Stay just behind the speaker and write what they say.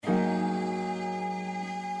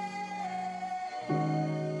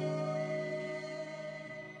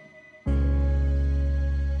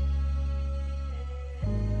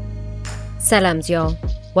Salams, y'all.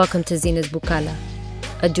 Welcome to Zina's Bukala,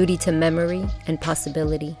 a duty to memory and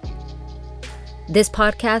possibility. This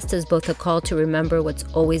podcast is both a call to remember what's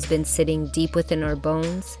always been sitting deep within our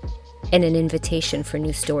bones and an invitation for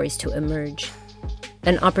new stories to emerge.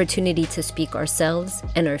 An opportunity to speak ourselves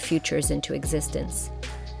and our futures into existence.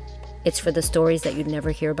 It's for the stories that you'd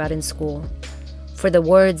never hear about in school, for the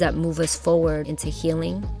words that move us forward into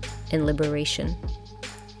healing and liberation.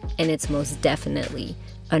 And it's most definitely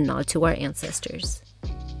a nod to our ancestors.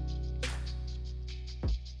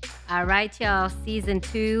 All right, y'all. Season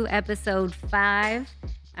 2, episode 5.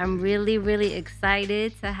 I'm really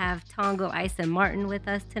excited to have Tongo Ice and Martin with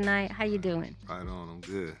us tonight. How you doing? Right on.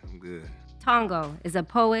 I'm good. Tongo is a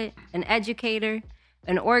poet, an educator,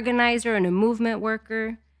 an organizer, and a movement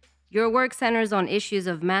worker. Your work centers on issues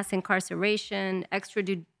of mass incarceration,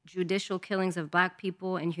 extrajudicial killings of Black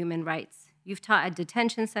people, and human rights. You've taught at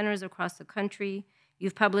detention centers across the country.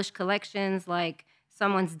 You've published collections like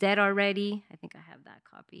Someone's Dead Already. I think I have that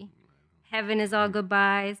copy. Heaven is All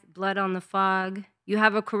Goodbyes, Blood on the Fog. You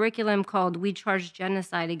have a curriculum called We Charge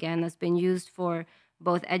Genocide Again that's been used for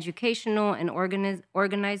both educational and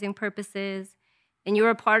organizing purposes. And you're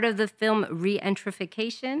a part of the film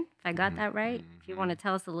Re-Entrification, if I got that right. If you want to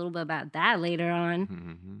tell us a little bit about that later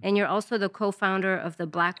on. And you're also the co-founder of the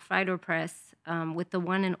Black Fighter Press with the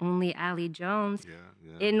one and only Ali Jones,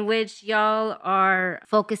 in which y'all are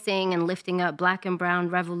focusing and lifting up Black and brown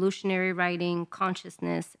revolutionary writing,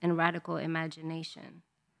 consciousness, and radical imagination.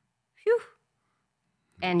 Phew.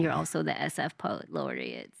 And you're also the SF Poet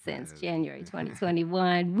Laureate since January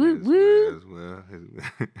 2021. Woo! As well.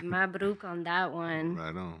 Mabruk on that one.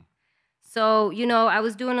 Right on. So, I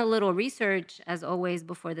was doing a little research, as always,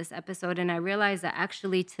 before this episode, and I realized that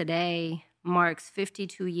actually today marks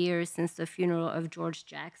 52 years since the funeral of George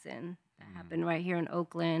Jackson that happened right here in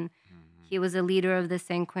Oakland. He was a leader of the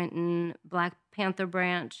San Quentin Black Panther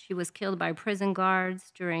branch. He was killed by prison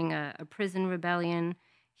guards during a prison rebellion.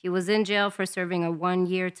 He was in jail for serving a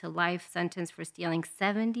 1-year to life sentence for stealing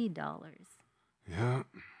 $70. Yeah.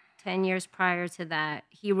 10 years prior to that,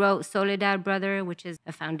 he wrote Soledad Brother, which is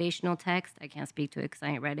a foundational text. I can't speak to it because I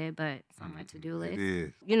ain't read it, but it's on my to-do list. It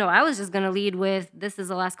is. I was just going to lead with, this is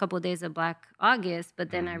the last couple of days of Black August,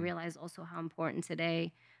 but then I realized also how important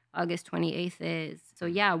today, August 28th is. So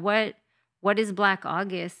yeah, what is Black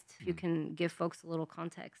August? If you can give folks a little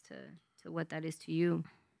context to what that is to you.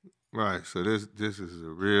 Right. So this is a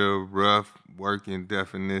real rough working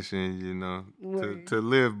definition, to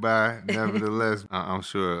live by. Nevertheless, I'm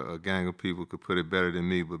sure a gang of people could put it better than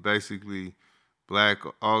me. But basically, Black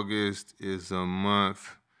August is a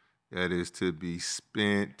month that is to be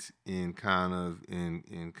spent in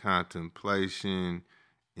in contemplation,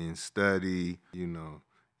 in study,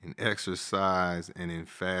 in exercise, and in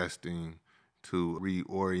fasting to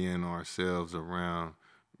reorient ourselves around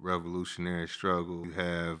revolutionary struggle. You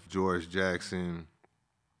have George Jackson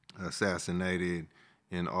assassinated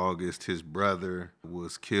in August. His brother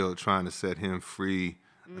was killed trying to set him free,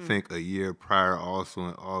 I think a year prior, also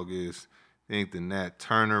in August. I think the Nat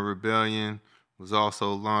Turner Rebellion was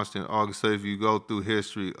also launched in August. So if you go through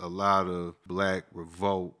history, a lot of Black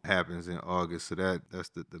revolt happens in August. So that's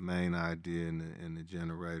the main idea in the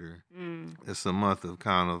generator. It's a month of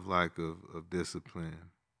of discipline.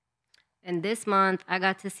 And this month, I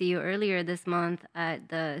got to see you earlier this month at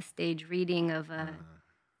the stage reading of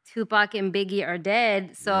Tupac and Biggie Are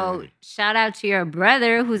Dead. So shout out to your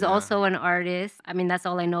brother, who's also an artist. I mean, that's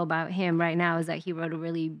all I know about him right now is that he wrote a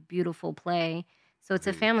really beautiful play. So it's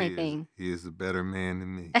a family thing. He is a better man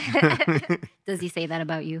than me. Does he say that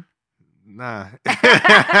about you? Nah.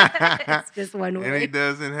 It's just one way. And he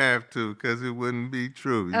doesn't have to, because it wouldn't be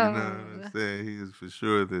true. You know what I'm saying? He is for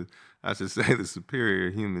sure the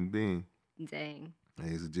superior human being. Dang.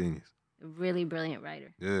 He's a genius. A really brilliant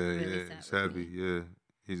writer. Yeah, it's heavy. Yeah,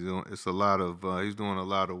 he's doing a lot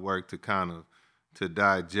of work to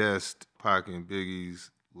digest Pac and Biggie's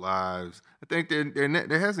lives. I think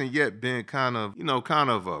there hasn't yet been kind of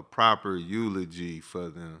a proper eulogy for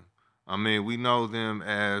them. I mean, we know them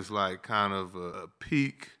as like kind of a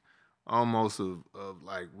peak almost of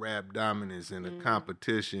like rap dominance in a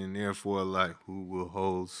competition, therefore like who will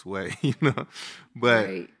hold sway, But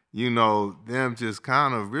right. Them just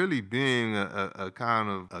kind of really being a kind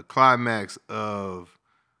of a climax of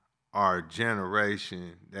our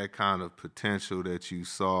generation, that kind of potential that you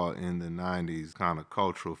saw in the 90s, kind of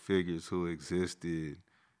cultural figures who existed,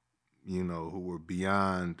 who were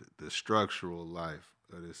beyond the structural life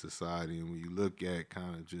of the society. And when you look at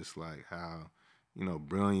kind of just like how,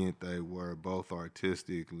 brilliant they were, both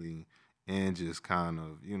artistically and just kind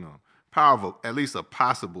of, powerful, at least a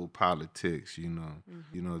possible politics, you know.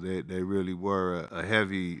 You know, they really were a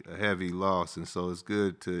heavy loss, and so it's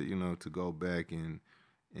good to, you know, to go back and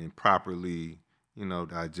properly, you know,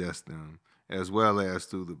 digest them, as well as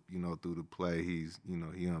through the, you know, through the play. He's, you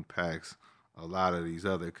know, he unpacks a lot of these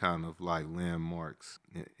other kind of like landmarks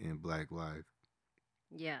in Black life.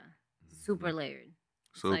 Yeah. Super layered.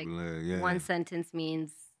 It's Super like layered, yeah. one sentence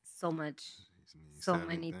means so much, so 70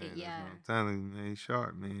 many things. things. Yeah. I'm telling you, man, he's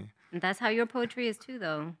sharp, man. And that's how your poetry is too,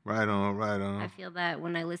 though. Right on, right on. I feel that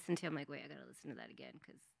when I listen to him, I'm like, wait, I gotta listen to that again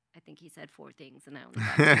because I think he said 4 things and I only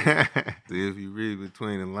got 2. See, if you read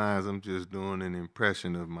between the lines, I'm just doing an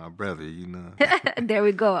impression of my brother, you know. There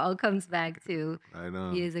we go. All comes back to Right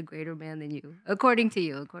on. he is a greater man than you, according to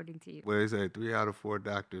you. According to you. Well, they say 3 out of 4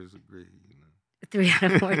 doctors agree, you know. 3 out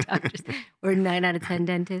of 4 doctors, or 9 out of 10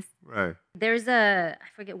 dentists. Right. There's I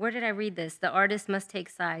forget, where did I read this? The artist must take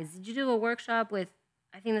sides. Did you do a workshop with,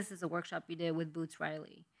 I think this is a workshop you did with Boots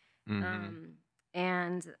Riley.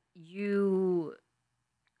 And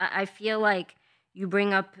I feel like you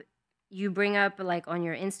bring up like on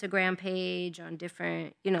your Instagram page, on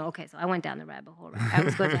different, you know, okay, so I went down the rabbit hole, right? I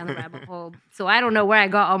was going down the rabbit hole. So I don't know where I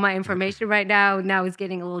got all my information right now. Now it's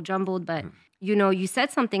getting a little jumbled, but you know, you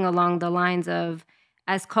said something along the lines of,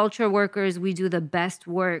 as culture workers, we do the best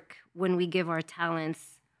work when we give our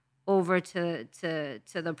talents over to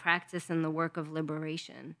the practice and the work of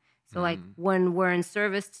liberation. So like when we're in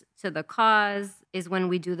service to the cause is when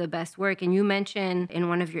we do the best work. And you mentioned in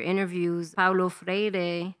one of your interviews, Paulo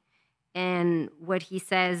Freire, and what he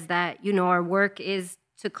says that, you know, our work is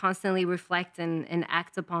to constantly reflect and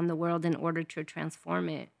act upon the world in order to transform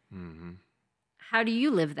it. How do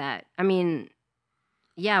you live that? I mean,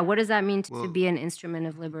 yeah, what does that mean to be an instrument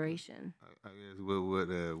of liberation? I guess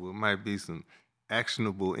what might be some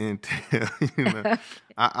actionable intel, you know.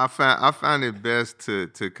 I find it best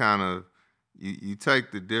to kind of you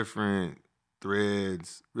take the different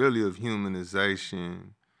threads really of humanization,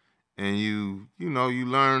 and you know, you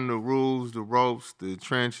learn the rules, the ropes, the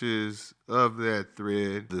trenches of that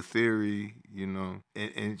thread, the theory, you know,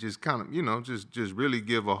 and just kind of, you know, just really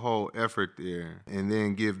give a whole effort there, and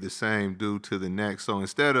then give the same due to the next. So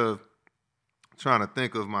instead of trying to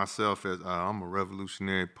think of myself as I'm a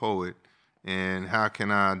revolutionary poet, and how can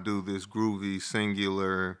I do this groovy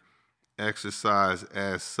singular exercise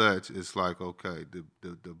as such, it's like, okay,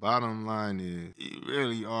 the bottom line is you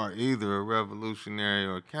really are either a revolutionary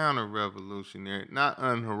or counter-revolutionary, not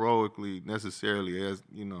unheroically necessarily, as,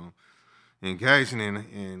 you know, engaging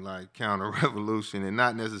in like counter-revolution, and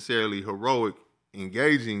not necessarily heroic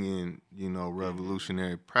engaging in, you know,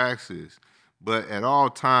 revolutionary praxis, but at all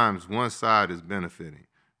times one side is benefiting.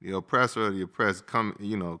 The oppressor or the oppressed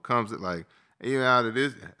comes at like, you're out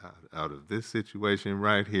of this situation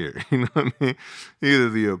right here. You know what I mean? Either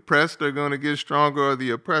the oppressed are going to get stronger or the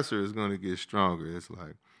oppressor is going to get stronger. It's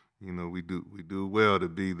like, you know, we do well to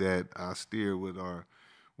be that austere with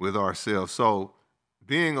ourselves. So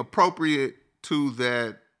being appropriate to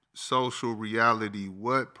that social reality,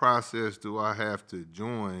 what process do I have to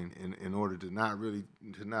join in order to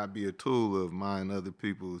not be a tool of my and other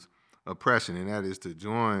people's oppression? And that is to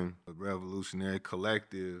join a revolutionary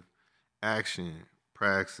collective action,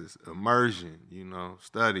 praxis, immersion, you know,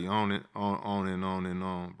 study on and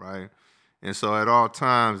on, right? And so at all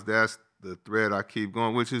times, that's the thread I keep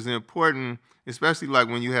going, which is important, especially like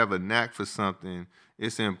when you have a knack for something,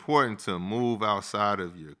 it's important to move outside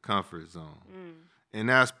of your comfort zone. And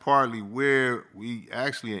that's partly where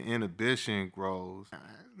an inhibition grows,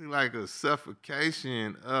 like a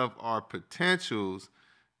suffocation of our potentials,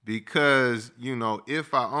 because, you know,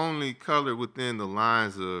 if I only color within the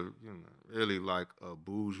lines of, you know, really like a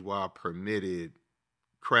bourgeois permitted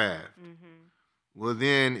craft, well,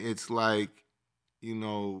 then it's like, you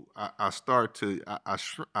know, I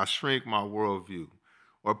shrink my worldview.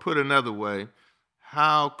 Or put another way,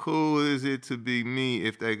 how cool is it to be me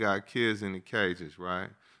if they got kids in the cages, right?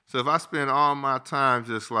 So if I spend all my time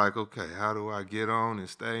just like, okay, how do I get on and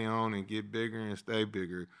stay on and get bigger and stay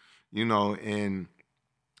bigger, you know, and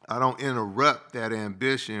I don't interrupt that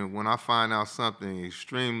ambition when I find out something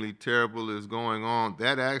extremely terrible is going on,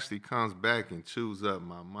 that actually comes back and chews up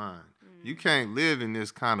my mind. You can't live in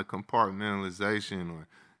this kind of compartmentalization or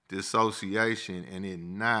dissociation and it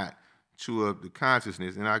not chew up the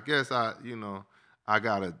consciousness. And I guess I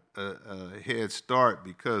got a head start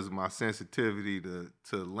because of my sensitivity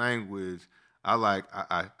to language.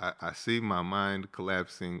 I see my mind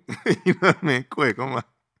collapsing, you know what I mean, quick. I'm like,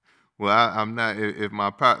 well, I'm not. If my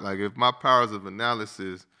powers of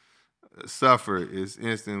analysis suffer, it's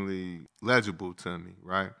instantly legible to me,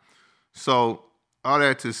 right? So all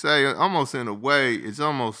that to say, almost in a way, it's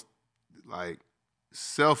almost like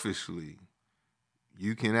selfishly,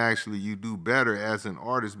 you can actually, you do better as an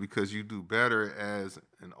artist because you do better as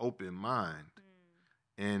an open mind.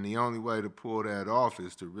 And the only way to pull that off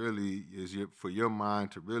is to really, for your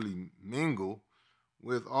mind to really mingle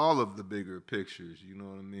with all of the bigger pictures, you know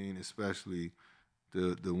what I mean? Especially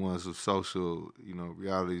the ones of social,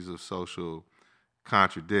 realities of social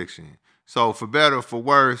contradiction. So for better or for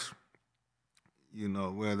worse,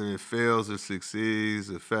 whether it fails or succeeds,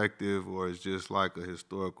 effective, or it's just like a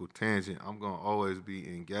historical tangent, I'm going to always be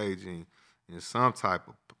engaging in some type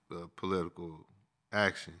of political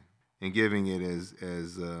action and giving it as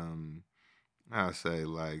I say,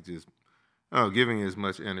 like, just giving as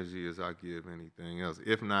much energy as I give anything else,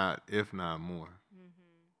 if not more.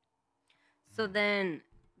 So then,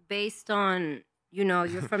 based on,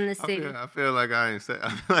 you're from the city. I feel like I ain't say.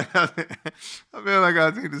 I feel like I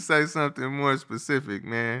need to say something more specific,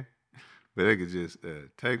 man. But they could just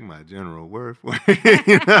take my general word for it.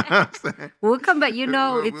 You know what I'm saying? We'll come back.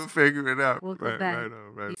 We'll figure it out. We'll go back.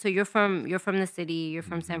 Right. So you're from the city. You're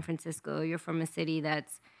from San Francisco. You're from a city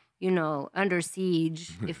that's under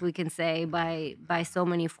siege, if we can say, by so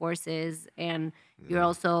many forces. And you're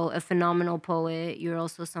also a phenomenal poet. You're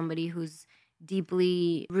also somebody who's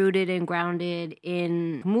deeply rooted and grounded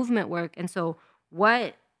in movement work. And so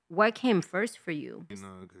what came first for you? You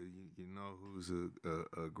know who's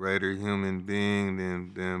a greater human being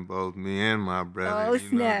than both me and my brother. Oh,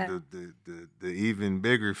 snap. The even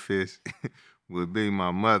bigger fish would be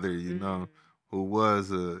my mother, who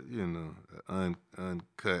was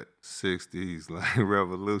uncut 60s like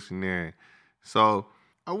revolutionary. So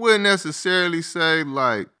I wouldn't necessarily say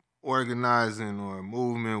like organizing or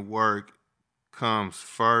movement work comes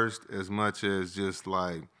first as much as just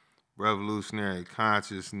like revolutionary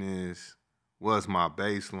consciousness was my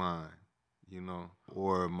baseline,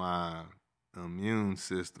 or my immune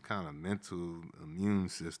system, kind of mental immune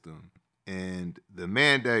system. And the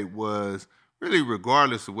mandate was really,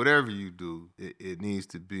 regardless of whatever you do, it needs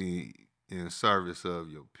to be in service of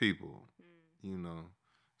your people,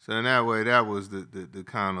 So in that way, that was the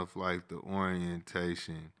kind of like the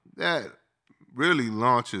orientation that really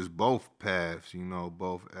launches both paths,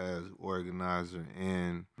 both as organizer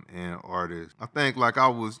and artist. I think like I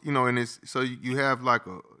was, and it's, so you have like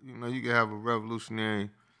you can have a revolutionary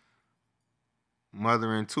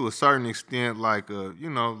mother and to a certain extent like a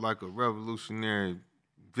revolutionary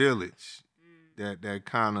village that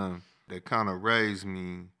kind of raised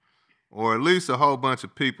me, or at least a whole bunch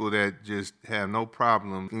of people that just have no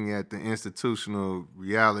problem looking at the institutional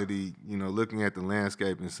reality, looking at the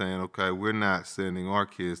landscape and saying, okay, we're not sending our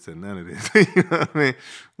kids to none of this. You know what I mean?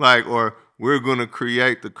 Like, or we're going to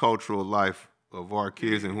create the cultural life of our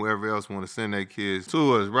kids and whoever else want to send their kids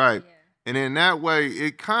to us, right? Yeah. And in that way,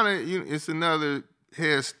 it kind of, it's another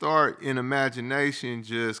head start in imagination,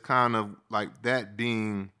 just kind of like that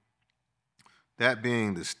being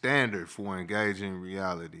the standard for engaging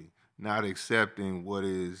reality. Not accepting what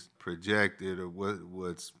is projected or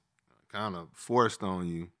what's kind of forced on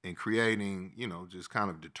you, and creating, just kind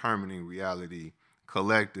of determining reality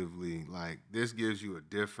collectively. Like, this gives you a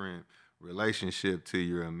different relationship to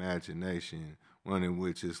your imagination, one in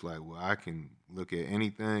which it's like, well, I can look at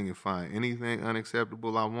anything and find anything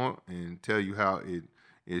unacceptable I want and tell you how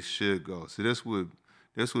it should go. So this would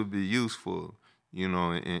be useful, in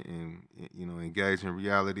engaging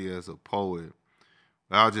reality as a poet.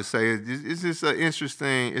 I'll just say it's just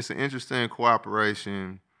an interesting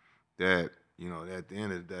cooperation that, at the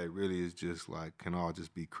end of the day, really is just like, can all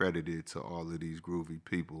just be credited to all of these groovy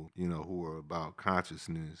people, who are about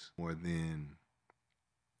consciousness more than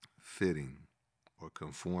fitting or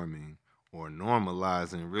conforming or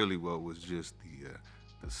normalizing really what was just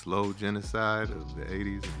the slow genocide of the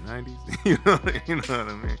 80s and 90s. You know what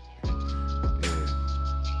I mean?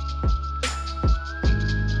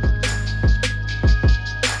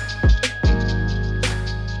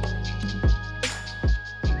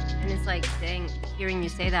 Hearing you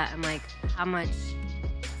say that, I'm like, how much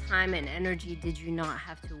time and energy did you not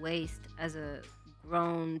have to waste as a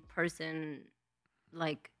grown person,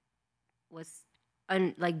 like,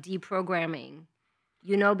 like deprogramming,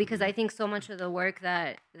 because I think so much of the work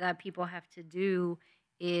that people have to do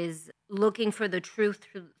is looking for the truth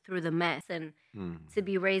through the mess, and to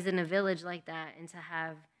be raised in a village like that and to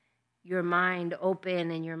have your mind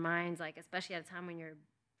open and your mind's like, especially at a time when you're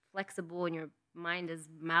flexible and your mind is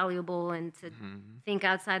malleable, and to think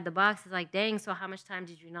outside the box is like, dang, so how much time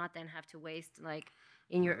did you not then have to waste, like,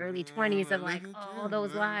 in your early 20s of like, all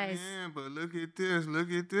those lies? Yeah, but look at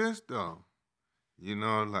this though.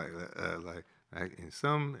 Like, and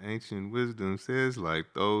some ancient wisdom says, like,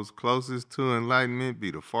 those closest to enlightenment be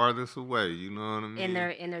the farthest away. You know what I mean? In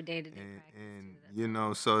their day to day practice And too. you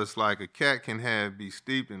know, so it's like a cat can be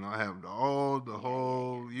steeped and I have the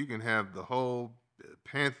whole. You can have the whole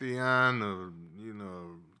pantheon of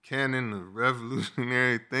canon of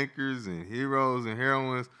revolutionary thinkers and heroes and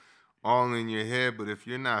heroines all in your head, but if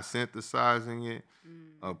you're not synthesizing it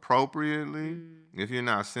appropriately, if you're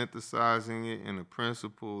not synthesizing it in a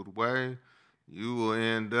principled way, you will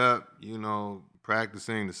end up,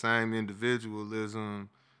 practicing the same individualism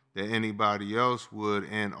that anybody else would.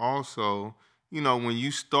 And also, when you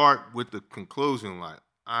start with the conclusion, like,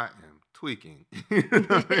 I am tweaking,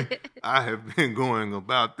 I have been going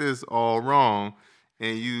about this all wrong.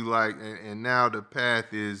 And you like, and now the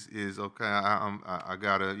path is okay. I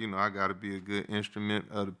gotta, I gotta be a good instrument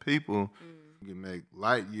of the people. You can make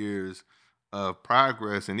light years of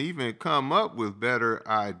progress and even come up with better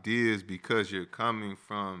ideas because you're coming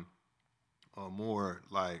from a more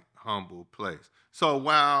like humble place. So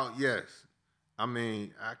while yes, I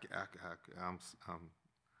mean I'm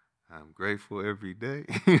grateful every day,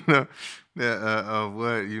 that of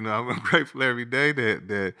what I'm grateful every day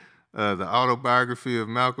that the autobiography of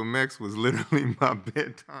Malcolm X was literally my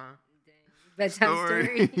bedtime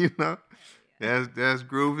Story. That's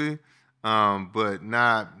groovy, but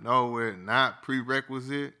not nowhere, not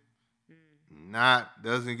prerequisite, not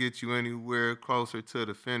doesn't get you anywhere closer to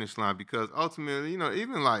the finish line because ultimately,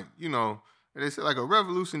 even like they say like a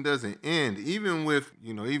revolution doesn't end, even with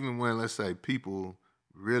even when let's say people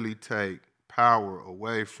really take power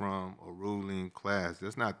away from a ruling class.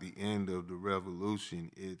 That's not the end of the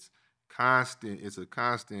revolution. It's constant. It's a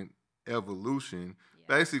constant evolution,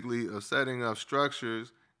 basically, of setting up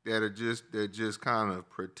structures that just kind of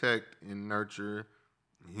protect and nurture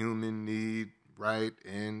human need, right,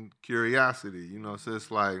 and curiosity. So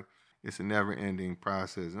it's like it's a never-ending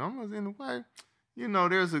process. And almost in a way,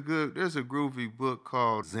 there's a groovy book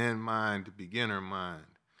called Zen Mind, Beginner Mind.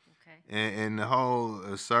 And the whole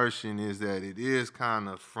assertion is that it is kind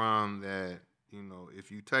of from that,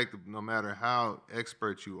 if you take no matter how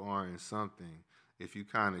expert you are in something, if you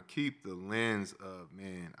kind of keep the lens of,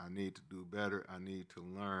 man, I need to do better, I need to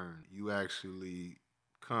learn, you actually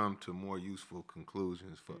come to more useful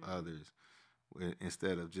conclusions for others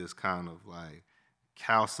instead of just kind of like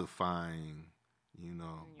calcifying,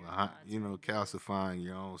 calcifying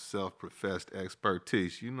your own self-professed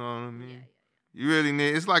expertise. You know what I mean? You really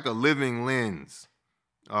need. It's like a living lens.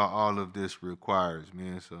 All of this requires,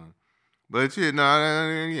 man. So, but yeah,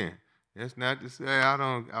 no, yeah. That's not to say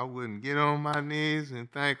I wouldn't get on my knees and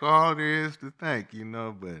thank all there is to thank,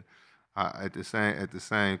 But at the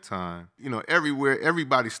same time, everywhere,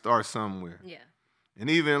 everybody starts somewhere. Yeah. And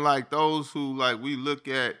even like those who like we look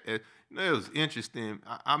at, it was interesting.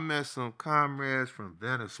 I met some comrades from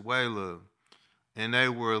Venezuela, and they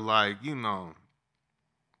were like,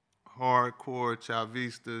 hardcore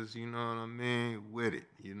Chavistas, you know what I mean, with it,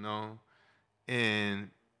 and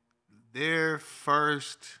their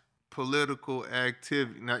first political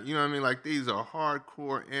activity. Now, you know what I mean? Like these are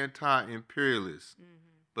hardcore anti-imperialists.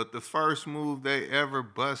 But the first move they ever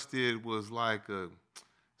busted was like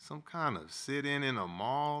some kind of sit-in a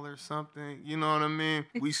mall or something. You know what I mean?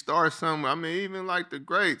 We start somewhere. I mean, even like the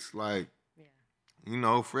greats, like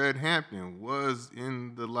Fred Hampton was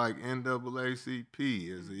in the like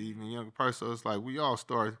NAACP as an even younger person. So it's like we all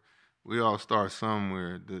start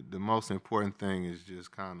somewhere. The most important thing is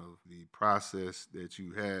just kind of the process that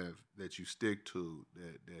you have, that you stick to,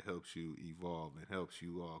 that helps you evolve and helps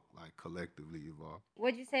you all like collectively evolve.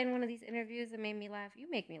 What'd you say in one of these interviews that made me laugh?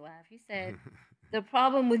 You make me laugh. You said the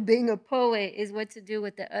problem with being a poet is what to do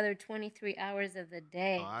with the other 23 hours of the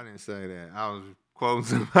day. Oh, I didn't say that. I was quoting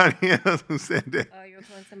somebody else who said that. Oh, you were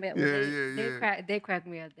quoting somebody else. Well, they cracked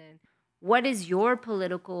me up then. What is your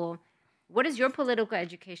political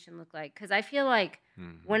education look like? Because I feel like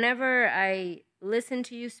whenever I listen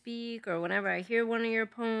to you speak or whenever I hear one of your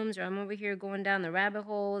poems or I'm over here going down the rabbit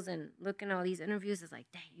holes and looking at all these interviews, it's like,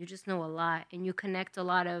 dang, you just know a lot and you connect a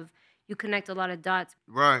lot of dots.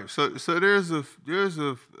 Right. So there's a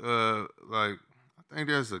like I think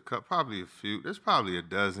there's probably a few. There's probably a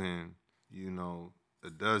dozen, a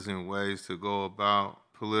dozen ways to go about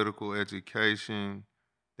political education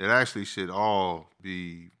that actually should all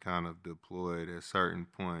be kind of deployed at certain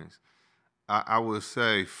points. I would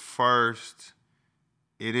say first,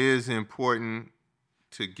 it is important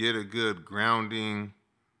to get a good grounding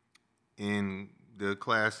in the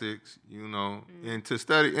classics, and to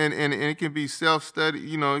study, and it can be self-study,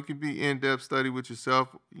 it can be in-depth study with yourself,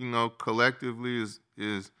 collectively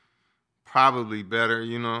is probably better,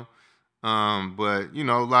 but,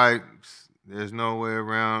 like There's no way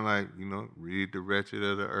around, like, read The Wretched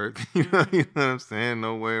of the Earth. You know what I'm saying?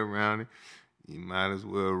 No way around it. You might as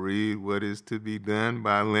well read What Is to Be Done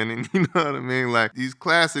by Lenin. You know what I mean? Like, these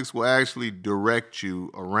classics will actually direct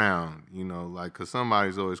you around, like, because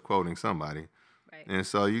somebody's always quoting somebody. Right. And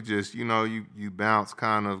so you just, you bounce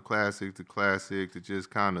kind of classic to just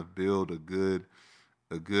kind of build a good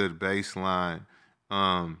baseline.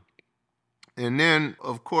 And then,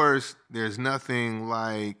 of course, there's nothing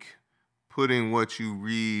like putting what you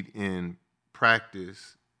read in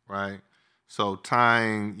practice, right? So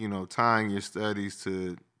tying your studies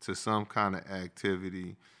to some kind of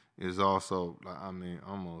activity is also, I mean,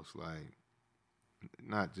 almost like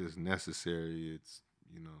not just necessary, it's,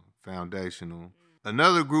 foundational.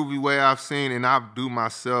 Another groovy way I've seen, and I do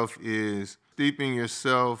myself, is steeping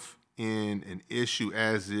yourself in an issue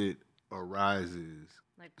as it arises.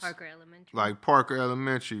 Like Parker Elementary. Like Parker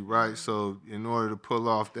Elementary, right? So in order to pull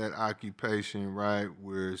off that occupation, right,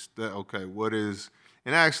 where it's okay, what is,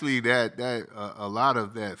 and actually that a lot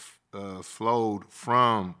of that flowed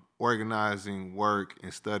from organizing work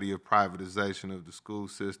and study of privatization of the school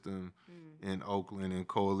system in Oakland and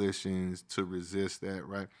coalitions to resist that,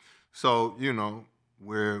 right? So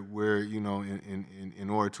where in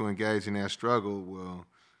order to engage in that struggle, well,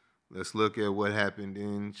 let's look at what happened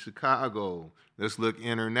in Chicago. Let's look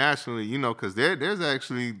internationally, because there's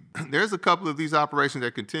actually there's a couple of these operations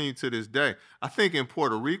that continue to this day. I think in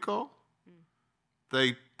Puerto Rico,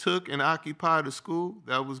 they took and occupied a school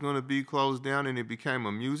that was going to be closed down, and it became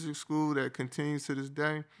a music school that continues to this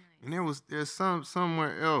day. Nice. And there's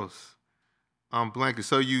somewhere else. I'm blanking.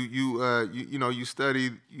 So you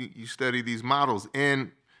study these models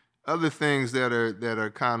and other things that are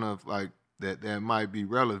kind of like that might be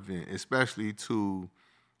relevant, especially to,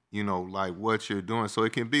 like what you're doing. So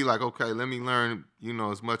it can be like, okay, let me learn,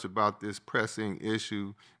 as much about this pressing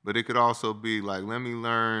issue, but it could also be like, let me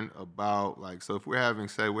learn about, like, so if we're having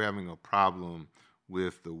a problem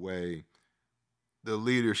with the way the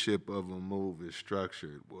leadership of a move is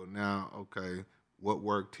structured. Well, now, okay, what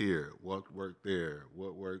worked here? What worked there?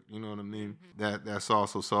 What worked? You know what I mean? That's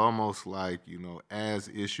also, so almost like, as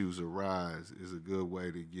issues arise is a good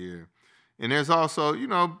way to gear. And there's also,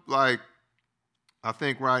 like, I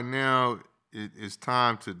think right now it's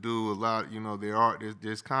time to do a lot.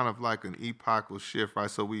 There's kind of like an epochal shift, right?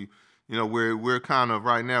 So we're kind of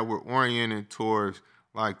right now we're oriented towards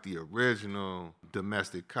like the original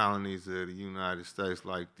domestic colonies of the United States,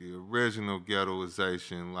 like the original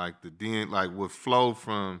ghettoization, like like what flowed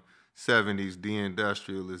from 70s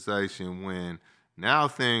deindustrialization, when now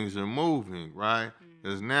things are moving, right?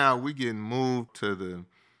 Because now we getting moved to the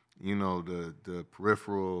the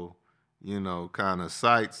peripheral, kind of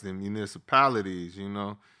sites and municipalities,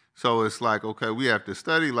 So it's like, okay, we have to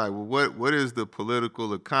study, like, well, what is the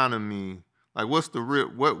political economy? Like,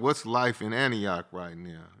 what's life in Antioch right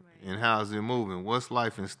now? Right. And how's it moving? What's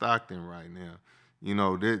life in Stockton right now?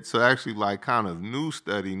 So actually, like, kind of new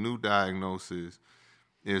study, new diagnosis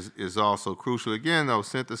is also crucial. Again, though,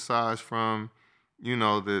 synthesized from,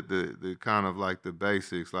 the kind of like the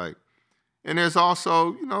basics, like. And there's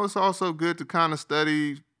also, it's also good to kind of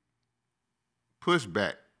study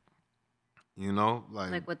pushback,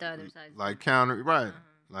 like what the other side, like counter, right?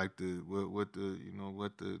 Like what the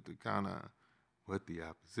kind of what the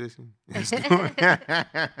opposition is doing.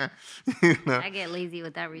 I get lazy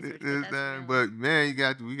with that research, but man,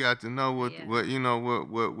 we got to know what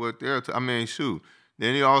they're. I mean, shoot.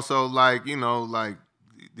 Then he also like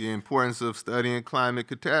the importance of studying climate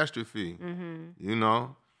catastrophe.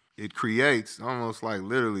 It creates, almost like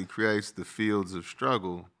literally creates, the fields of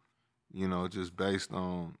struggle, just based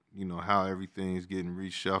on, how everything's getting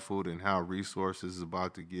reshuffled and how resources is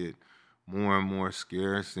about to get more and more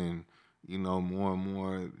scarce, and, more and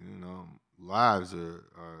more, lives are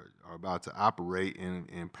about to operate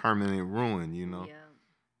in permanent ruin, Yeah.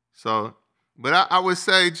 So, but I would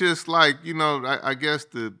say just like, I guess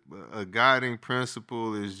a guiding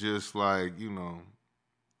principle is just like,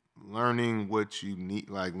 learning what you need,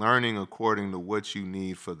 like learning according to what you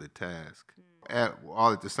need for the task.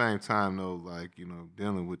 All at the same time, though, like,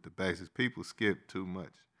 dealing with the basics. People skip too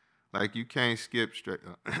much. Like, you can't skip straight.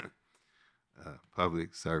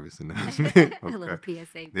 Public service announcement. Okay. A little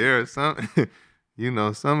PSA. There are some,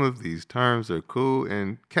 some of these terms are cool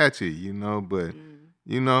and catchy, but,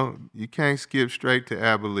 you can't skip straight to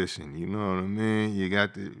abolition. You know what I mean? You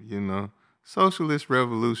got to, socialist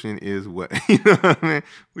revolution is what, you know what I mean?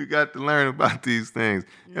 We got to learn about these things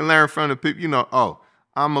and learn from the people,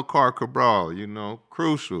 Amilcar Cabral,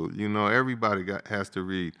 crucial, everybody has to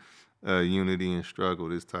read Unity and Struggle,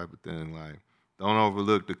 this type of thing. Like, don't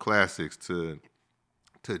overlook the classics to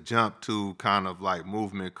to jump to kind of like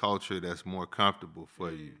movement culture that's more comfortable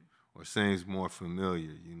for you or seems more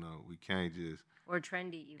familiar. You know, we can't just or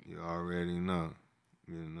trendy even. You already know.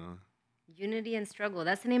 You know. Unity and struggle.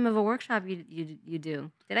 That's the name of a workshop you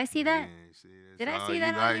do. Did I see that? See, Did I see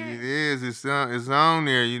that on It is. It's on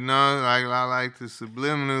there. You know. Like I like to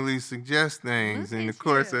subliminally suggest things, and of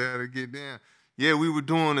course I had to get down. Yeah, we were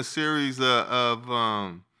doing a series of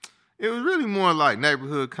it was really more like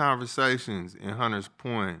neighborhood conversations in Hunters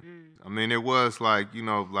Point. I mean, it was like, you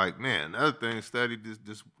know, like, man, another thing to study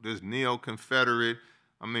this neo-Confederate.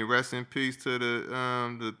 I mean, rest in peace to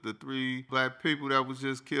the 3 black people that was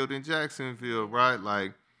just killed in Jacksonville, right?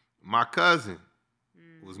 Like, my cousin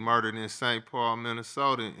was murdered in St. Paul,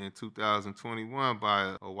 Minnesota in 2021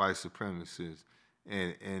 by a white supremacist.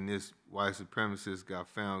 And this white supremacist got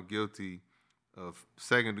found guilty of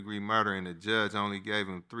second-degree murder, and the judge only gave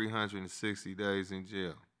him 360 days in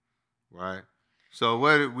jail, right? So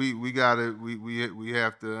what we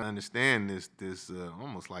have to understand this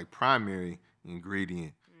almost like primary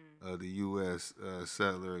ingredient of the U.S.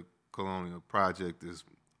 Settler colonial project is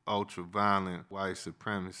ultra-violent white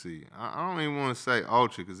supremacy. I don't even want to say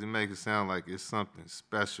ultra because it makes it sound like it's something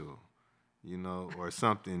special, you know, or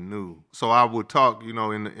something new. So I would talk, you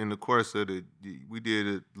know, in the course of we did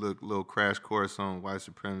a little crash course on white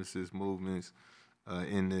supremacist movements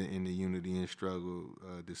in the Unity and Struggle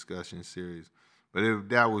discussion series. But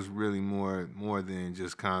that was really more than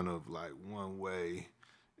just kind of like one way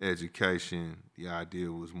education. The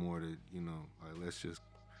idea was more to, you know, like let's just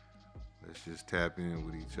tap in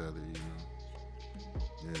with each other, you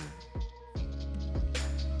know.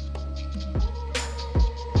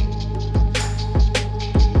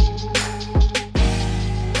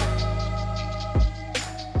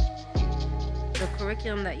 The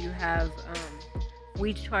curriculum that you have,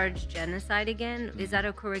 We Charge Genocide Again, is that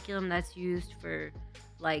a curriculum that's used for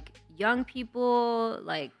like young people,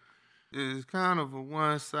 like? It's kind of a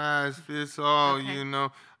one size fits all, okay. You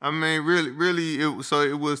know. I mean, really, it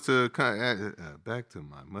was to kind of, back to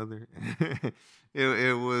my mother.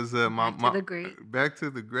 it was back to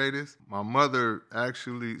the greatest. My mother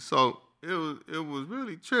actually. So it was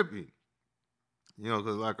really trippy, you know,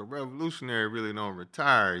 because like a revolutionary really don't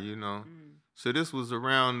retire, you know. So this was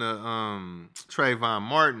around the Trayvon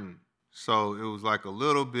Martin. So it was like a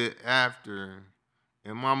little bit after.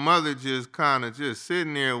 And my mother just kind of just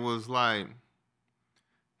sitting there was like,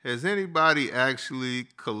 has anybody actually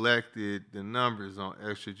collected the numbers on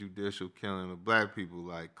extrajudicial killing of black people,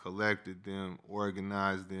 like collected them,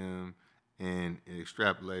 organized them, and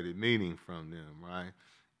extrapolated meaning from them, right?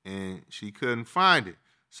 And she couldn't find it.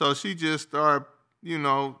 So she just started, you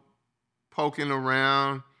know, poking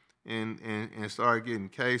around and started getting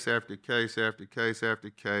case after case after case after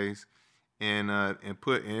case. And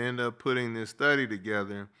end up putting this study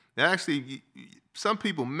together. Actually, some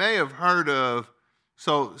people may have heard of.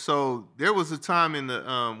 So there was a time in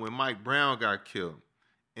the when Mike Brown got killed,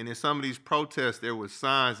 and in some of these protests there were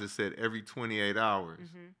signs that said every 28 hours,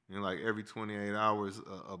 and like every 28 hours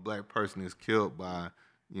a black person is killed by,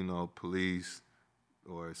 you know, police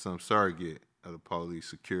or some surrogate of the police,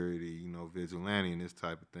 security, you know, vigilante, and this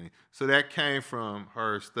type of thing. So that came from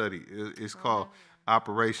her study. It's called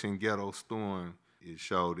Operation Ghetto Storm. It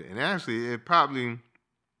showed it. And actually, it probably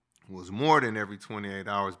was more than every 28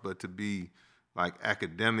 hours, but to be like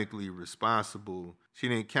academically responsible, she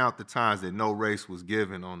didn't count the times that no race was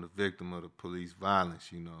given on the victim of the police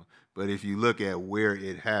violence, you know. But if you look at where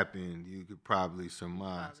it happened, you could probably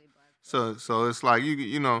surmise. So it's like,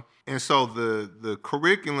 you know, and so the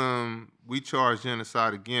curriculum, We Charge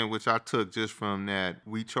Genocide Again, which I took just from that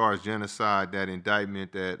We Charge Genocide, that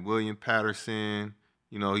indictment that William Patterson,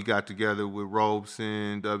 you know, he got together with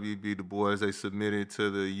Robeson, W.B. Du Bois, they submitted to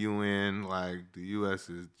the UN, like the U.S.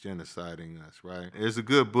 is genociding us, right? There's a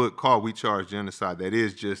good book called We Charge Genocide that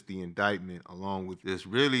is just the indictment along with this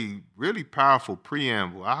really, really powerful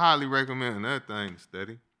preamble. I highly recommend another thing to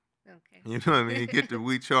study. Okay. You know what I mean? Get the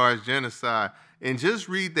We Charge Genocide and just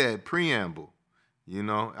read that preamble, you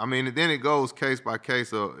know? I mean, then it goes case by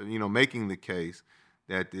case of, you know, making the case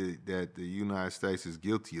that the United States is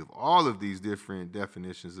guilty of all of these different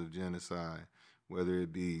definitions of genocide, whether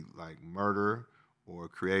it be like murder or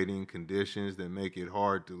creating conditions that make it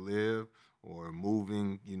hard to live or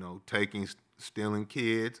moving, you know, stealing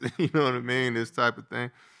kids, you know what I mean? This type of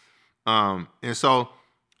thing. And so,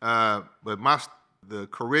 but the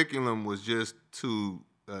curriculum was just to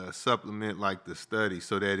supplement like the study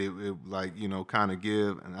so that it like, you know, kind of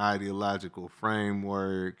give an ideological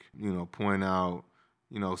framework, you know, point out,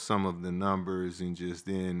 you know, some of the numbers, and just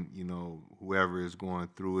then, you know, whoever is going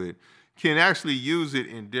through it can actually use it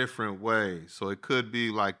in different ways. So it could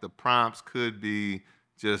be like the prompts could be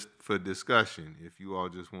just for discussion if you all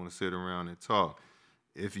just want to sit around and talk.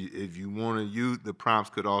 If you want to use the prompts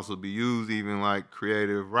could also be used even like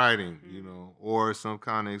creative writing, or some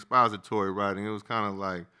kind of expository writing. It was kind of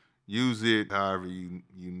like use it however you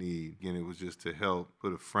need. Again, it was just to help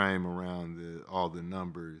put a frame around all the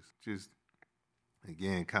numbers. Just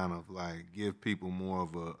again, kind of like give people more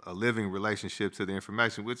of a living relationship to the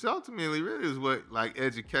information, which ultimately really is what like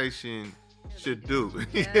education should do.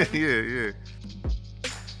 Yeah. yeah.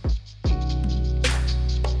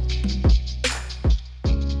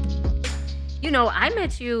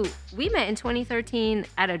 We met in 2013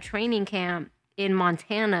 at a training camp in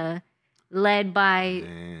Montana led by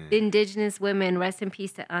indigenous women. Rest in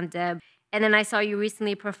peace to Aunt Deb. And then I saw you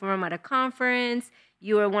recently perform at a conference.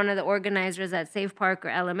 You were one of the organizers at Safe Parker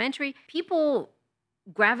Elementary. People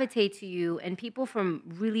gravitate to you, and people from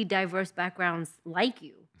really diverse backgrounds like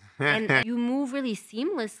you. And you move really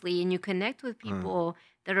seamlessly, and you connect with people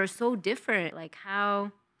that are so different. Like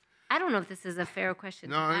how... I don't know if this is a fair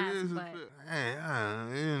question to ask, it is. but...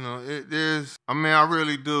 It is. I mean, I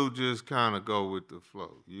really do just kind of go with the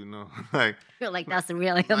flow, like. I feel like that's the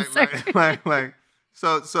real answer.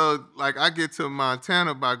 So I get to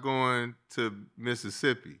Montana by going to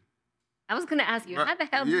Mississippi. I was gonna ask you, how the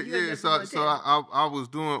hell did you end up so I was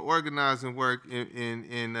doing organizing work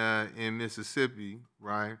in Mississippi,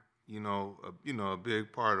 right? A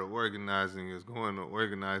big part of organizing is going to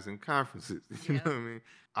organizing conferences. You know what I mean?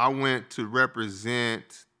 I went to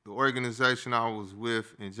represent the organization I was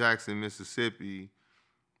with in Jackson, Mississippi.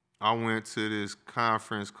 I went to this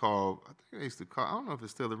conference called, I think they used to call, I don't know if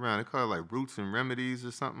it's still around, they call it like Roots and Remedies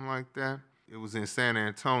or something like that. It was in San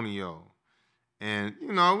Antonio. And,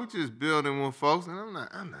 we just building with folks, and I'm not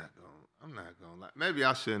gonna lie. Maybe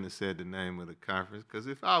I shouldn't have said the name of the conference, because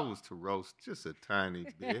if I was to roast just a tiny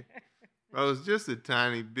bit,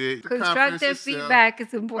 constructive feedback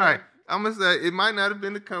is important. Right. I'm gonna say it might not have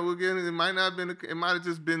been it might not have been it might have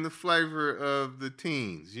just been the flavor of the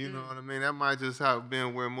teens. You know what I mean? That might just have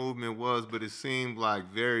been where movement was, but it seemed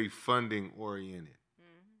like very funding oriented.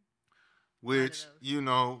 Which,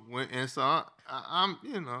 and so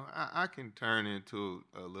I can turn into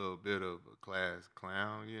a little bit of a class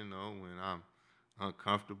clown, when I'm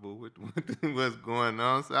uncomfortable with what's going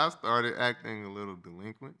on. So I started acting a little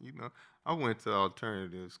delinquent, I went to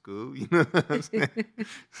alternative school, you know what I'm saying?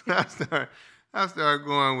 So I started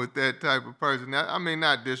going with that type of person. Now, I mean,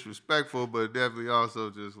 not disrespectful, but definitely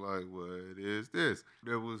also just like, what is this?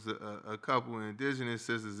 There was a couple of indigenous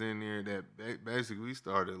sisters in there that basically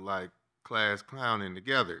started like class clowning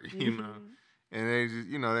together, and they just,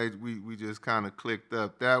 we just kind of clicked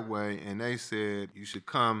up that way. And they said, you should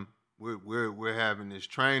come. We're having this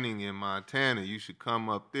training in Montana. You should come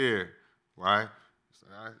up there, right? So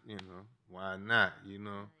why not?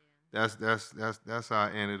 That's how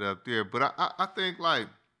I ended up there. But I think like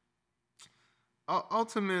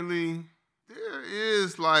ultimately there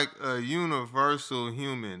is like a universal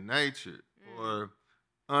human nature, or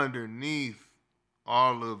underneath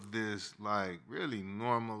all of this like really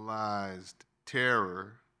normalized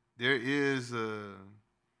terror, there is a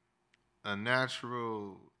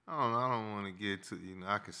natural. I don't want to get to,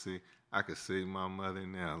 I can see my mother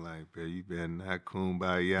now, like, bro, you better not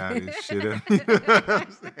kumbaya this shit up. You know what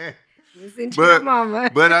I'm saying? Listen to your mama.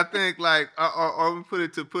 But I think like, or put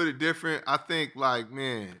it different, I think like,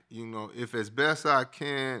 man, if as best I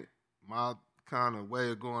can, my kind of way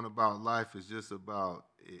of going about life is just about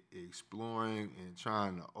exploring and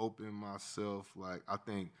trying to open myself. Like, I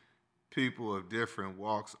think people of different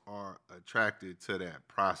walks are attracted to that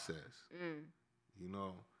process.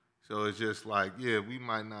 So it's just like, yeah, we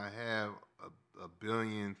might not have a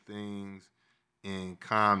billion things in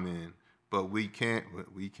common, but we can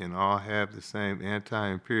all have the same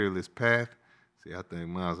anti-imperialist path. See, I think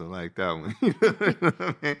Miles will like that one. You know what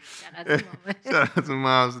I mean? Shout out to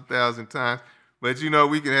Miles 1,000 times. But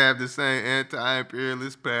we can have the same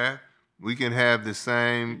anti-imperialist path. We can have the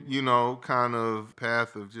same, kind of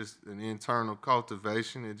path of just an internal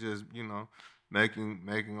cultivation and just,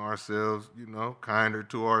 making ourselves, kinder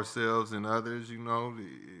to ourselves and others.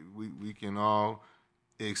 We can all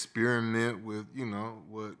experiment with,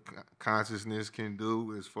 what consciousness can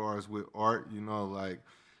do as far as with art,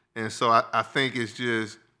 and so I think it's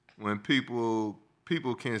just when people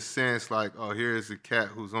can sense like, oh, here's a cat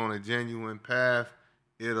who's on a genuine path,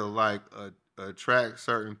 it'll like attract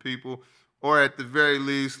certain people, or at the very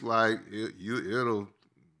least, like it'll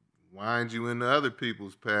wind you into other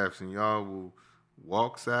people's paths, and y'all will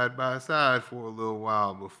walk side by side for a little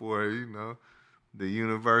while before the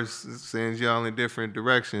universe sends y'all in different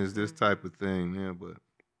directions, this type of thing, yeah. But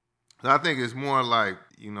I think it's more like,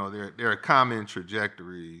 there are common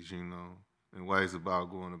trajectories, and ways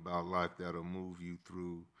about going about life that'll move you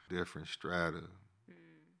through different strata.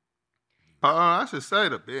 I should say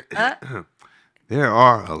there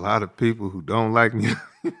are a lot of people who don't like me.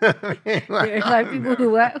 There are a lot of people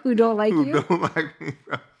who don't like you? Who don't like me,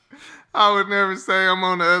 bro. I would never say I'm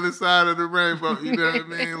on the other side of the rainbow. You know what I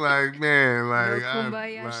mean? Like, man, like, no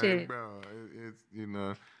kumbaya shit. Bro, it's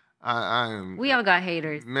I am. We all got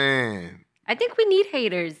haters, man. I think we need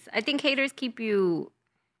haters. I think haters keep you.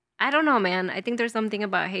 I don't know, man. I think there's something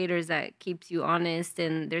about haters that keeps you honest,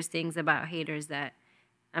 and there's things about haters that,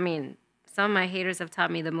 I mean, some of my haters have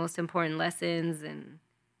taught me the most important lessons, and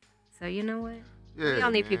so you know what? Yeah, we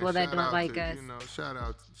all need man. people that don't like to, us. Shout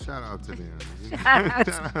out to them.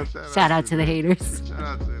 Shout out to the haters. Shout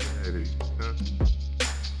out to the haters.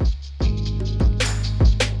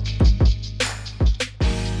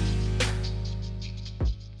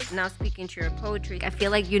 Now speaking to your poetry, I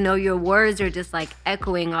feel like your words are just like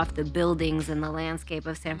echoing off the buildings and the landscape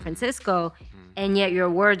of San Francisco, and yet your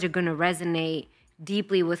words are going to resonate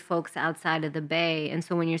deeply with folks outside of the Bay. And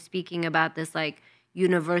so when you're speaking about this like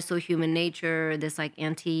universal human nature, this like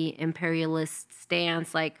anti-imperialist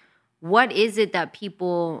stance, like what is it that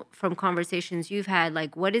people, from conversations you've had,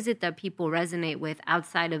 like what is it that people resonate with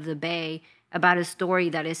outside of the Bay about a story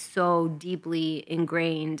that is so deeply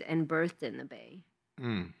ingrained and birthed in the Bay?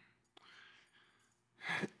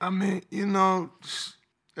 I mean,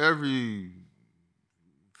 every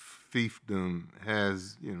fiefdom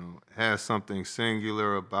has something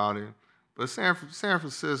singular about it. But San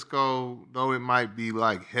Francisco, though it might be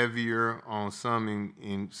like heavier on some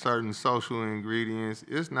in certain social ingredients,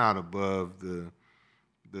 it's not above the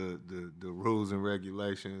rules and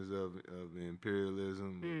regulations of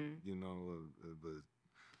imperialism,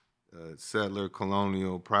 of a settler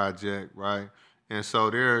colonial project, right? And so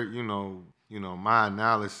there, my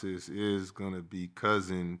analysis is gonna be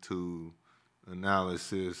cousin to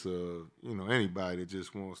analysis of anybody that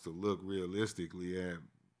just wants to look realistically at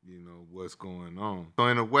what's going on. So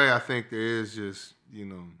in a way, I think there is just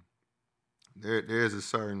there's a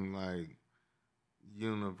certain like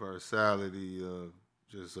universality of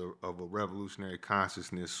just of a revolutionary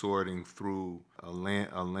consciousness sorting through a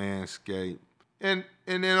landscape. And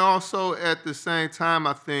then also at the same time,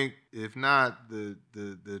 I think if not the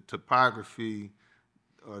topography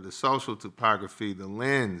or the social topography, the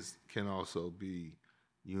lens can also be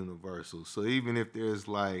universal. So even if there's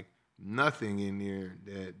like nothing in there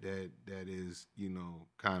that is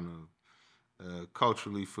kind of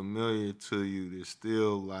culturally familiar to you, there's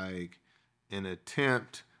still like an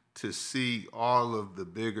attempt to see all of the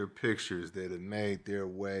bigger pictures that have made their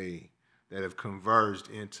way, that have converged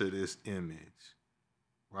into this image,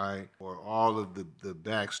 right? Or all of the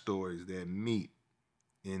backstories that meet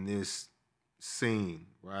in this scene,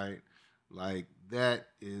 right? Like that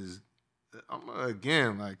is,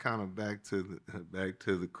 again, like kind of back to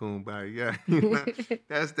the kumbaya.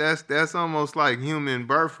 That's almost like human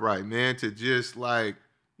birthright, man. To just like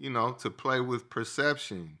to play with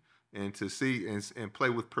perception and to see and play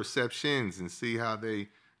with perceptions and see how they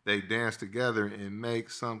dance together and make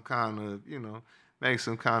some kind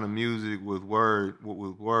of music with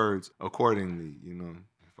words accordingly.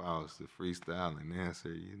 If I was to freestyle and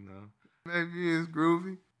answer, maybe it's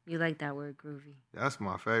groovy. You like that word, groovy? That's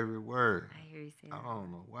my favorite word. I hear you say that. I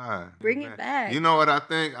don't know why. Bring it back. You know what I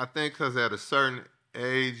think? I think because at a certain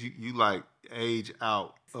age, you like age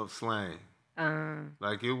out of slang.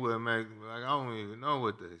 Like it would make, like I don't even know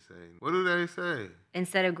what they say. What do they say?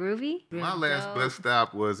 Instead of groovy? My last bus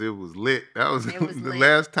stop was lit. That was the lit.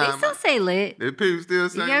 last time. They still say lit. Did people still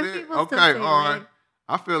say lit? People okay, still say all right. lit.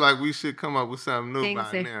 I feel like we should come up with something new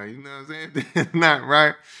by now. You know what I'm saying? Not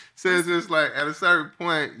right. So it's just like at a certain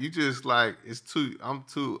point, you just like I'm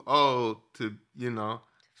too old to,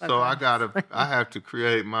 So I have to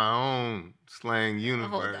create my own slang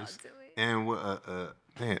universe. And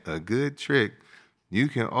a good trick, you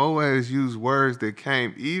can always use words that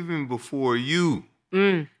came even before you.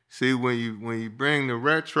 See, when you bring the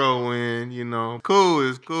retro in, cool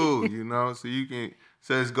is cool, so you can,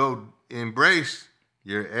 let's go embrace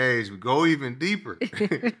your age, go even deeper,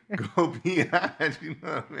 go beyond, you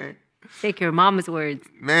know what I mean? Take your mama's words.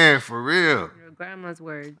 Man, for real. Your grandma's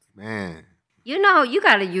words. Man. You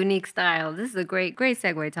got a unique style. This is a great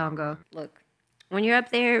segue, Tongo. Look, when you're up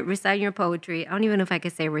there reciting your poetry, I don't even know if I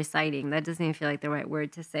could say reciting. That doesn't even feel like the right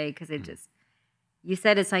word to say because it just, you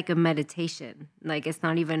said it's like a meditation. Like it's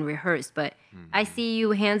not even rehearsed. But I see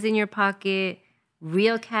you, hands in your pocket,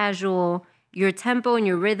 real casual, your tempo and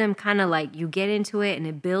your rhythm kind of like you get into it and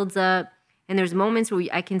it builds up. And there's moments where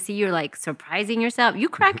I can see you're like surprising yourself. You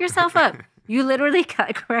crack yourself up. You literally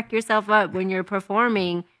crack yourself up when you're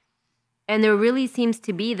performing. And there really seems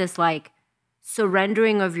to be this like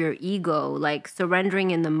surrendering of your ego, like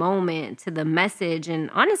surrendering in the moment to the message. And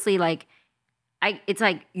honestly, like, it's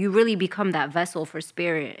like you really become that vessel for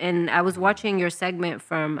spirit. And I was watching your segment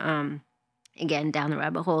from, again, down the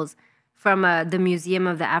rabbit holes, from the Museum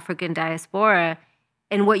of the African Diaspora.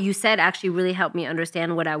 And what you said actually really helped me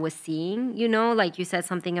understand what I was seeing. You know, like you said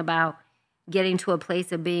something about getting to a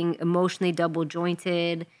place of being emotionally double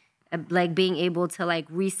jointed, like being able to like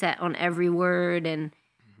reset on every word and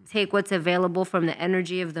take what's available from the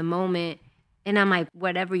energy of the moment. And I'm like,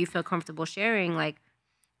 whatever you feel comfortable sharing, like,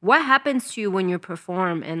 what happens to you when you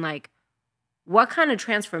perform, and like, what kind of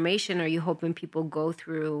transformation are you hoping people go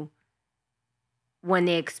through when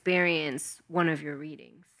they experience one of your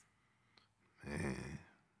readings? Man,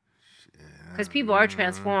 because people are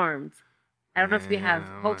transformed. I don't know if we have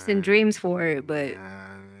hopes and dreams for it, but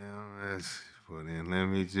well, then let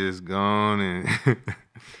me just go on and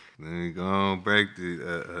let me go on break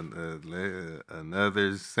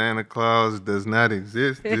another Santa Claus does not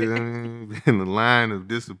exist. You know what I mean? In the line of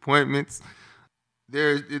disappointments.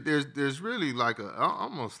 There's really like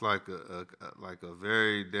almost like a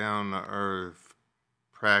very down to earth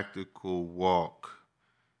practical walk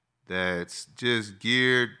that's just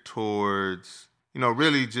geared towards,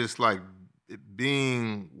 really just like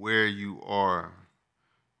being where you are.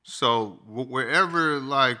 So wherever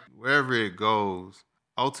it goes,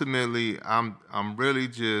 ultimately I'm really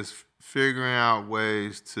just figuring out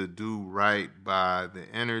ways to do right by the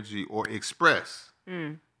energy or express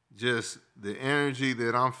just the energy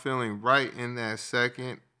that I'm feeling right in that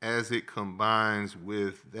second as it combines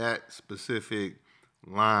with that specific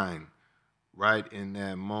line right in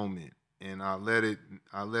that moment. And I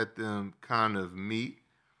let them kind of meet,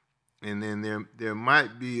 and then there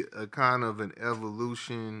might be a kind of an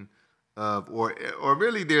evolution of or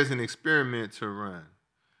really there's an experiment to run.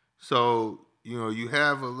 So, you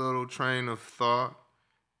have a little train of thought,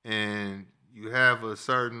 and you have a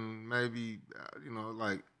certain maybe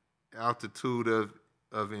like altitude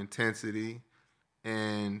of intensity,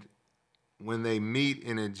 and when they meet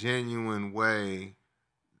in a genuine way,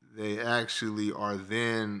 they actually are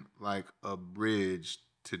then like a bridge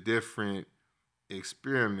to different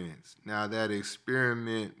experiments. Now that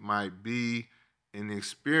experiment might be an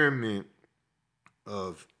experiment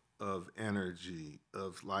of energy,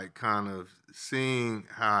 of like kind of seeing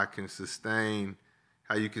how you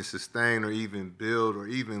can sustain or even build or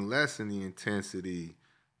even lessen the intensity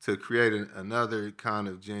to create another kind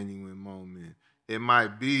of genuine moment. It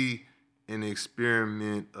might be an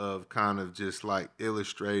experiment of kind of just like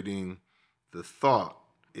illustrating the thought.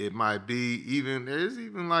 It might be there's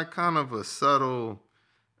even like kind of a subtle,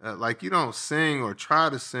 like you don't sing or try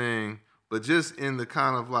to sing, but just in the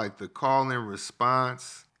kind of like the call and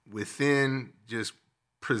response within just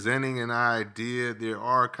presenting an idea, there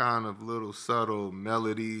are kind of little subtle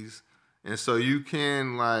melodies. And so you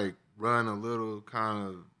can like run a little kind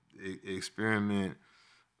of experiment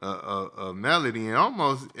a melody, and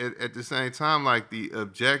almost at the same time, like the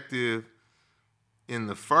objective in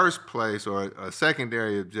the first place or a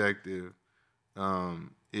secondary objective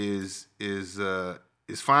is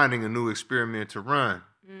finding a new experiment to run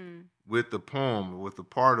with the poem, with the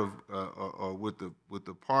part of or with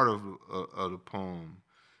the part of the poem.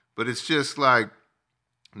 But it's just like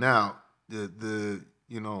now the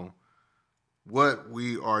what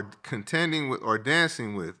we are contending with or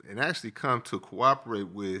dancing with and actually come to cooperate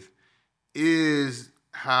with is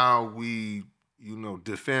how we,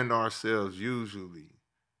 defend ourselves usually.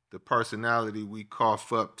 The personality we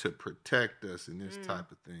cough up to protect us and this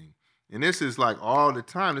type of thing. And this is like all the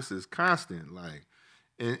time. This is constant. Like,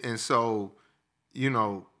 and so,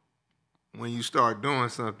 when you start doing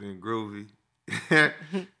something groovy,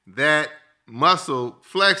 that muscle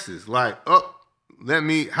flexes like, oh,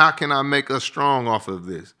 how can I make us strong off of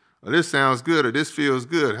this? Or this sounds good, or this feels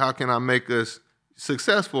good. How can I make us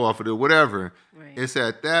successful off of it? Whatever. Right. It's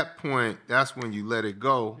at that point, that's when you let it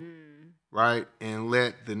go, right? And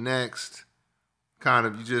let the next kind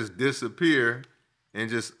of, you just disappear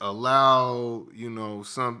and just allow,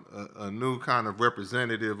 a new kind of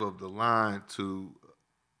representative of the line to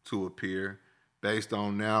appear based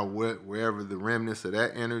on now wherever the remnants of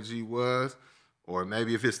that energy was, or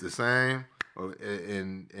maybe if it's the same, or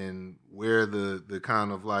and where the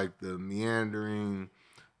kind of like the meandering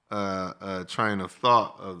train of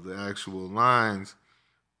thought of the actual lines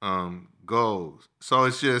goes. So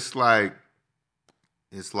it's just like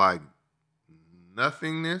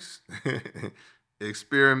nothingness,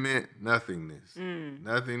 experiment nothingness.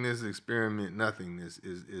 Nothingness, experiment nothingness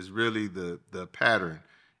is really the pattern.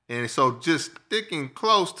 And so just sticking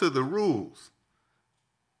close to the rules,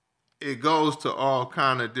 it goes to all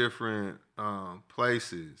kind of different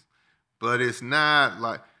places. But it's not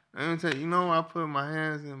like, let me tell you, I put my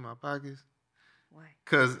hands in my pockets? Why?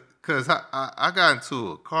 Cause I got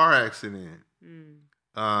into a car accident.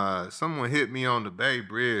 Someone hit me on the Bay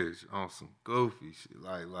Bridge on some goofy shit,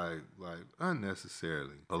 like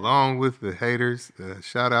unnecessarily. Along with the haters,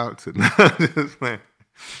 shout out to just playing.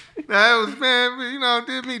 Now it was, man,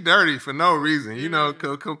 did me dirty for no reason,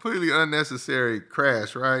 completely unnecessary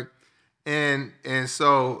crash, right? And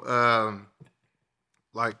so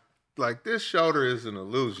like this shoulder is an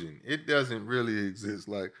illusion. It doesn't really exist.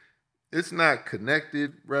 Like, it's not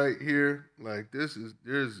connected right here. Like,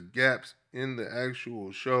 there's gaps in the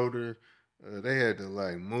actual shoulder. They had to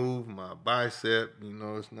like move my bicep.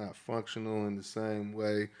 It's not functional in the same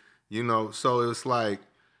way. So it's like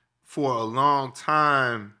for a long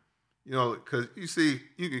time, because you see,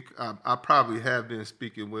 I probably have been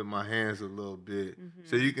speaking with my hands a little bit.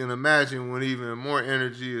 So you can imagine when even more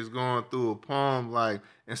energy is going through a poem,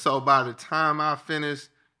 and so by the time I finish,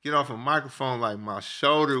 get off a microphone, like my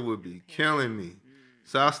shoulder would be killing me.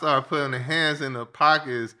 So I started putting the hands in the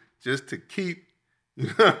pockets just to keep,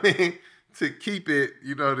 to keep it,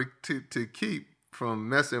 to keep from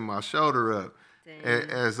messing my shoulder up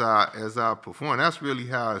as I perform. That's really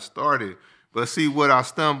how it started. But see, what I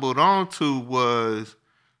stumbled onto was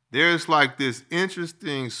there's like this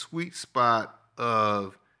interesting sweet spot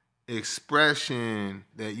of expression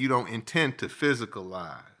that you don't intend to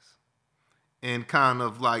physicalize. And kind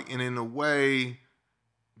of like, and in a way,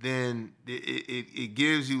 then it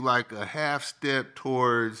gives you like a half step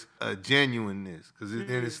towards a genuineness. Because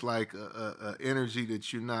then it's like a energy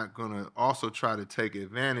that you're not going to also try to take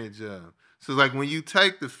advantage of. So like when you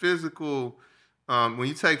take the physical... when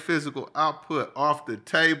you take physical output off the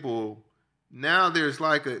table, now there's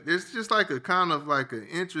just like a kind of like an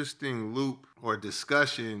interesting loop or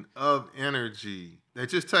discussion of energy that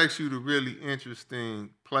just takes you to really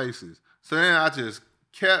interesting places. So then I just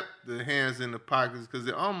kept the hands in the pockets because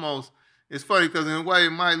it's funny because in a way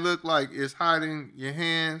it might look like it's hiding your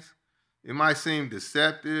hands. It might seem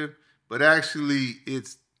deceptive, but actually it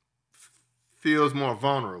feels more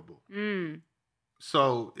vulnerable.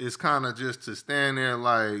 So it's kind of just to stand there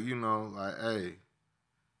like, hey,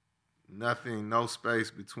 nothing, no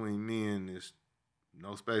space between me and this,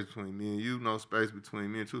 no space between me and you, no space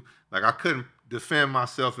between me and you. Like I couldn't defend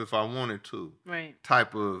myself if I wanted to. Right.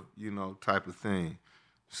 Type of thing.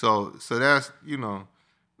 So that's,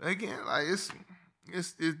 again, like it's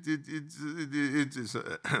just,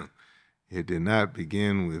 it did not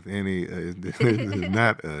begin with any, this is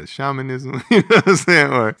not shamanism, you know what I'm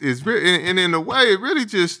saying? Or it's really, and in a way, it really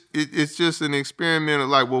it's just an experiment of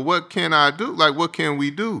like, well, what can I do? Like, what can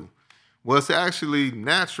we do? What's actually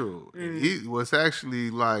natural? What's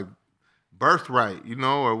actually like birthright,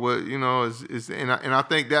 or what, is and I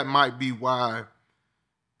think that might be why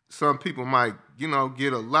some people might,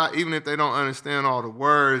 get a lot, even if they don't understand all the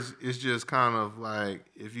words, it's just kind of like,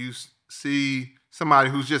 if you see somebody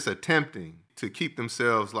who's just attempting to keep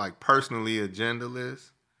themselves like personally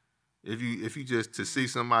agendaless, if you just to see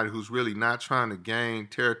somebody who's really not trying to gain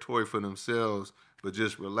territory for themselves, but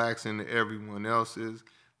just relaxing to everyone else's,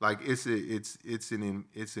 like it's an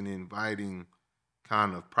inviting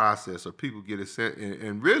kind of process, or people get a set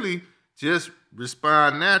and really just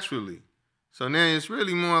respond naturally. So then it's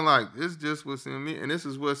really more like, it's just what's in me, and this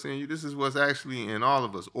is what's in you. This is what's actually in all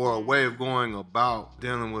of us, or a way of going about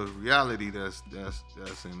dealing with reality that's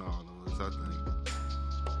in all of us, I think.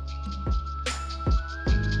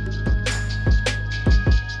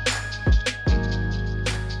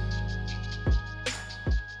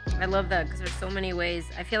 I love that because there's so many ways.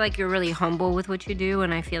 I feel like you're really humble with what you do,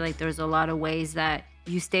 and I feel like there's a lot of ways that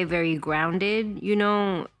you stay very grounded,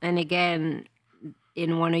 and again,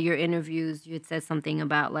 in one of your interviews, you had said something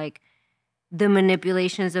about like the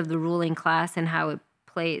manipulations of the ruling class and how it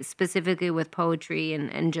plays specifically with poetry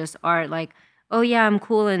and just art. Like, oh yeah, I'm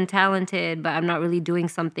cool and talented, but I'm not really doing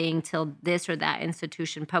something till this or that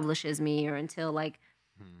institution publishes me, or until like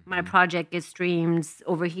my project gets streamed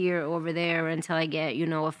over here, over there, until I get,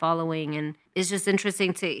 a following. And it's just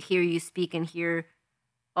interesting to hear you speak and hear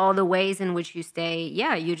all the ways in which you stay.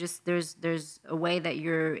 Yeah, there's a way that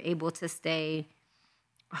you're able to stay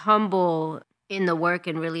humble in the work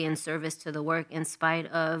and really in service to the work in spite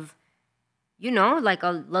of, like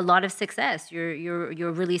a lot of success.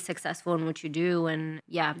 You're really successful in what you do, and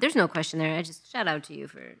yeah, there's no question there. I just shout out to you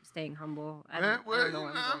for staying humble. I don't know where I'm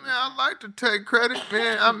going. I like to take credit,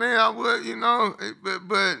 man. I would,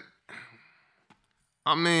 but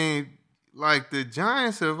I mean, like the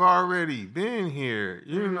Giants have already been here,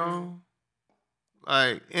 you know.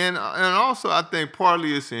 Like, and also I think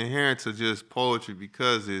partly it's inherent to just poetry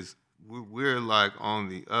because we're like on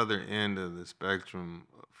the other end of the spectrum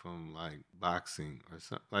from like boxing or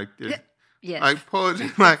something. Like there's Yes. like poetry,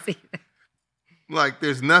 like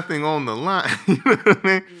there's nothing on the line. You know what I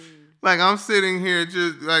mean? Like I'm sitting here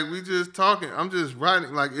just like we just talking. I'm just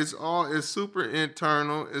writing. Like it's super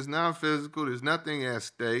internal. It's not physical. There's nothing at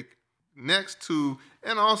stake. Next to,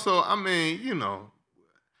 and also, I mean,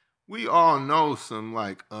 we all know some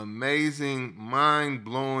like amazing,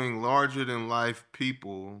 mind-blowing, larger-than-life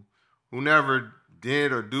people who never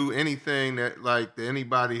did or do anything that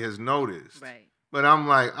anybody has noticed. Right. But I'm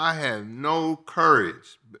like, I have no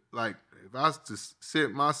courage. Like if I was to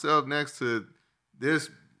sit myself next to this,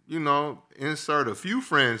 insert a few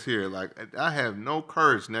friends here, like I have no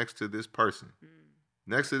courage next to this person.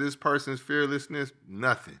 Next to this person's fearlessness,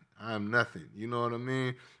 nothing. I am nothing. You know what I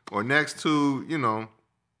mean? Or next to,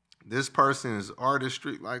 this person's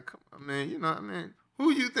artistry, like, I mean,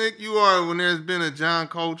 who you think you are when there's been a John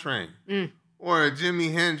Coltrane or a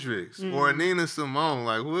Jimi Hendrix or a Nina Simone,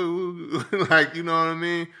 like, like, you know what I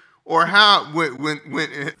mean? Or how when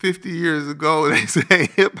 50 years ago they say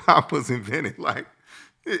hip hop was invented, like,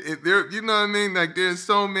 you know what I mean? Like, there's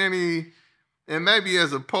so many. And maybe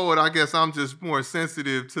as a poet, I guess I'm just more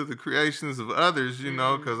sensitive to the creations of others,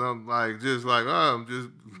 because I'm like, I'm just like,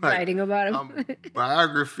 writing about them. I'm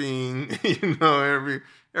biographying,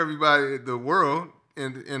 everybody in the world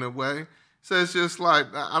in a way. So it's just like,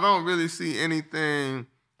 I don't really see anything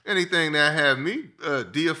that have me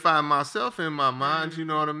deify myself in my mind, you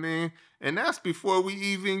know what I mean? And that's before we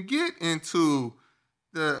even get into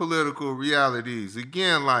the political realities.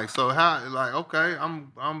 Again, like, so how, like, okay,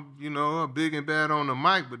 I'm big and bad on the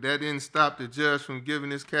mic, but that didn't stop the judge from giving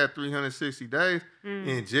this cat 360 days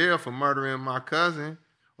in jail for murdering my cousin,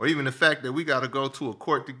 or even the fact that we got to go to a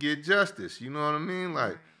court to get justice. You know what I mean?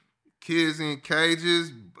 Like, kids in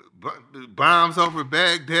cages, bombs over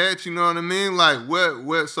Baghdad. You know what I mean? Like,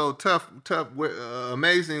 what? So tough.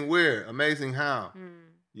 Amazing. Where? Amazing how?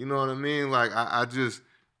 You know what I mean? Like, I just.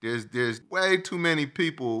 There's way too many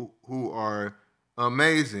people who are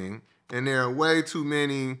amazing, and there are way too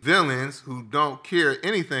many villains who don't care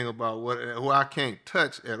anything about who I can't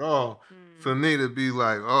touch at all. For me to be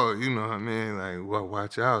like, oh, you know what I mean? Like, well,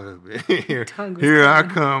 watch out a bit. Here I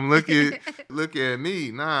come. Look at me.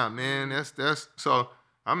 Nah, man. That's so.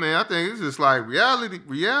 I mean, I think it's just like reality.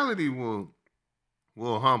 Reality will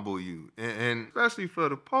humble you, and especially for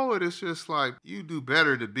the poet, it's just like you do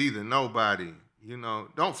better to be the nobody.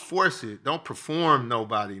 Don't force it. Don't perform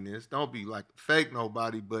nobodiness. Don't be like fake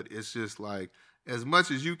nobody, but it's just like as much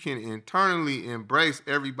as you can internally embrace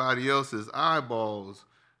everybody else's eyeballs,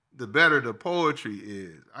 the better the poetry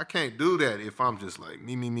is. I can't do that if I'm just like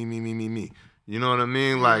me. You know what I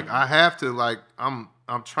mean? Like I have to I'm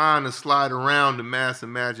trying to slide around the mass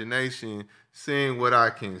imagination, seeing what I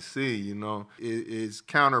can see, It's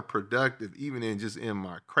counterproductive even in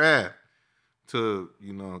my craft to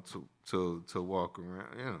walk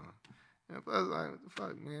around, And I was like, what the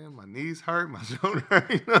fuck, man? My knees hurt, my shoulder hurt,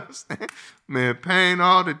 you know what I'm saying? Man, pain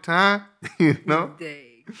all the time,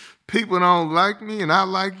 Dang. People don't like me and I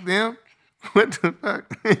like them. What the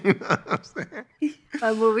fuck? You know what I'm saying?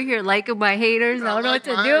 I'm over here liking my haters. I don't know what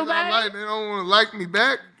to do about it. They don't want to like me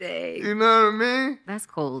back. Dang. You know what I mean? That's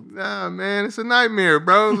cold. Nah, man, it's a nightmare,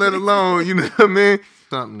 bro. Let alone, you know what I mean?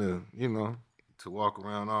 Something to, to walk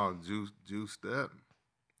around all juiced up.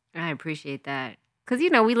 I appreciate that. Because,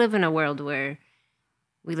 we live in a world of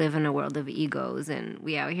egos, and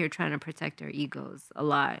we out here trying to protect our egos a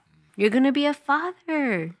lot. You're going to be a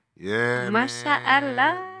father. Yeah,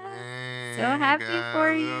 MashaAllah. So happy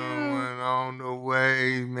for you. On the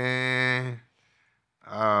way, man.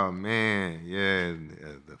 Oh, man. Yeah,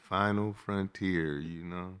 the final frontier,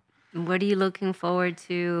 What are you looking forward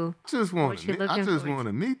to? I just want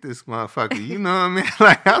to meet this motherfucker. You know what I mean?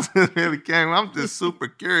 Like, I just really came. I'm just super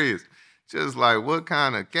curious. Just like what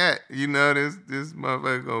kind of cat, this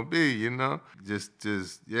motherfucker gonna be, I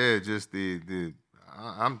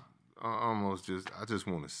just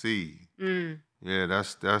want to see. Yeah,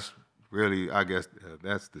 that's really, I guess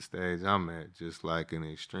that's the stage I'm at. Just like an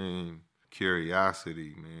extreme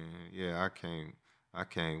curiosity, man. Yeah, I can't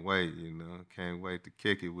wait, Can't wait to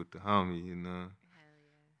kick it with the homie, Hell yeah.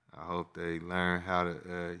 I hope they learn how to,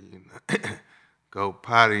 go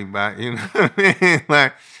potty by, you know what I mean?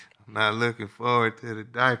 Like, I'm not looking forward to the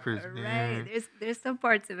diapers, man. Right. There's some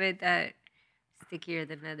parts of it that stickier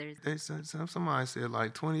than others. They said somebody said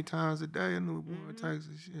like 20 times a day a newborn takes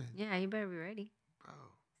a shit. Yeah, you better be ready. Bro.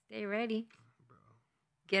 Stay ready.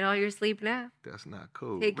 Get all your sleep now. That's not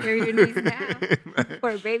cool. Take care of your needs now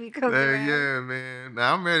before a baby comes around. Yeah, man.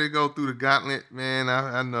 Now I'm ready to go through the gauntlet, man.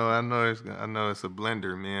 I know it's a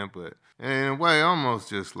blender, man. But in a way, almost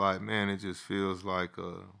just like, man, it just feels like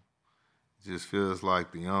the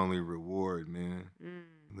only reward, man.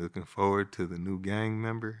 Looking forward to the new gang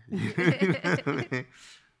member. You know what I mean?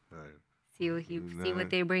 See what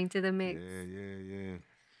they bring to the mix. Yeah.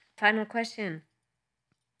 Final question.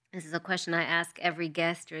 This is a question I ask every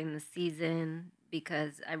guest during the season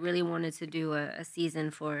because I really wanted to do a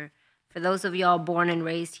season for those of y'all born and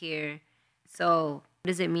raised here. So, what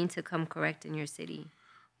does it mean to come correct in your city?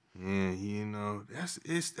 Yeah, you know, that's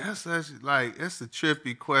such like it's a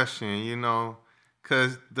trippy question, you know,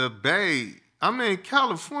 cause the Bay, I mean,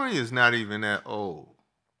 California is not even that old.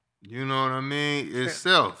 You know what I mean?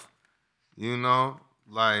 Itself, you know,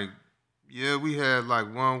 like yeah, we had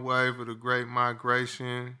like one wave of the Great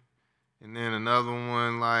Migration, and then another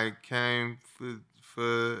one like came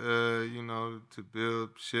for you know, to build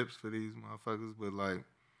ships for these motherfuckers, but like,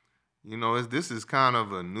 you know, this is kind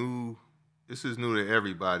of a new. This is new to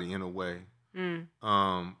everybody in a way. And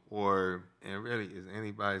really, is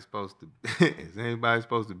anybody supposed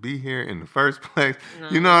to be here in the first place?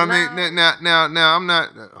 You know what I mean? Now I'm not.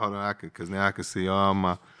 Hold on, because now I can see all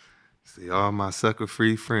my sucker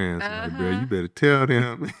free friends. Like, bro, you better tell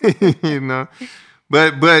them. You know,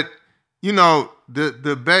 but you know,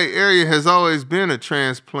 the Bay Area has always been a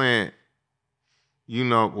transplant. You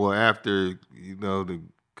know, well after you know the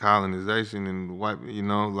colonization and the white, you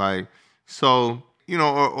know, like. So, you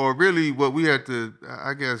know, or really what we have to,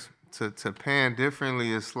 I guess, to pan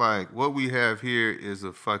differently, it's like what we have here is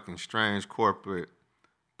a fucking strange corporate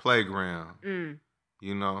playground,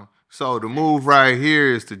 you know? So the move right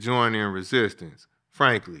here is to join in resistance,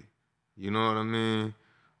 frankly. You know what I mean?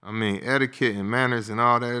 I mean, etiquette and manners and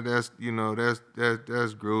all that, that's, you know, that's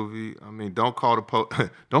groovy. I mean, don't call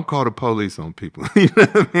the police on people. You know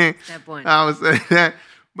what I mean? That point. I would say that.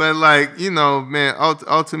 But like, you know, man,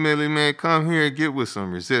 ultimately, man, come here and get with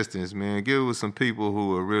some resistance, man. Get with some people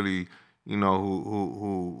who are really, you know,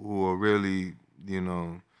 who are really, you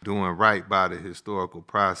know, doing right by the historical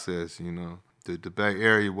process, you know. The Bay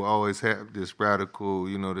Area will always have this radical,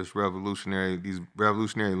 you know, these revolutionary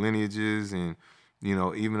lineages and, you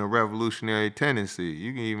know, even a revolutionary tendency.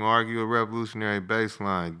 You can even argue a revolutionary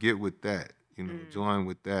baseline. Get with that. You know, join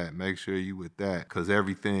with that. Make sure you with that, because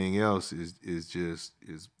everything else is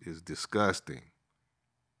disgusting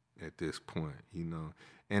at this point. You know,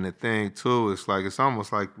 and the thing too, it's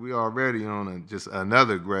almost like we already on just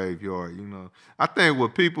another graveyard. You know, I think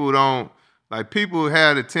what people don't like, people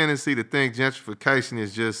have a tendency to think gentrification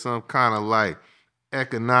is just some kind of like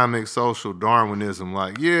economic social Darwinism.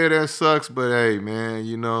 Like, yeah, that sucks, but hey, man,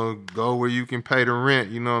 you know, go where you can pay the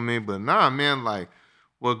rent. You know what I mean? But nah, man, like.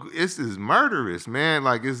 Well, this is murderous, man.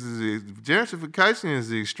 Like, gentrification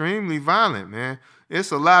is extremely violent, man.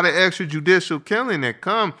 It's a lot of extrajudicial killing that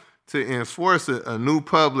come to enforce a new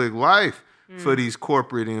public life for these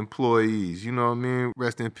corporate employees. You know what I mean?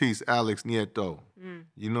 Rest in peace, Alex Nieto.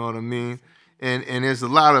 You know what I mean? And there's a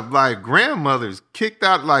lot of like grandmothers kicked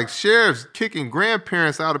out, like sheriffs kicking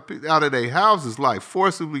grandparents out of their houses, like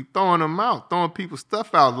forcibly throwing them out, throwing people's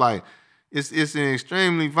stuff out, like. It's an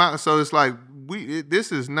extremely violent. So it's like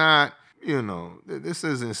this is not, you know, this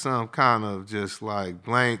isn't some kind of just like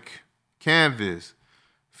blank canvas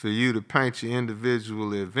for you to paint your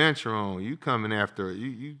individual adventure on. You coming after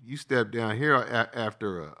you step down here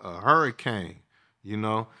after a hurricane, you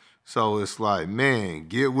know. So it's like, man,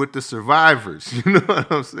 get with the survivors. You know what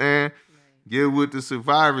I'm saying? Right. Get with the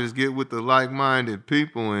survivors. Get with the like-minded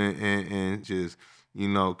people and just. You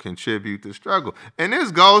know, contribute to struggle. And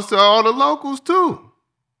this goes to all the locals too.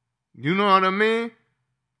 You know what I mean?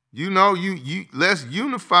 You know, you let's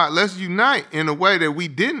unite in a way that we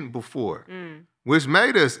didn't before, which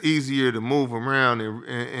made us easier to move around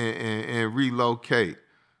and relocate.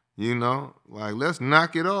 You know, like let's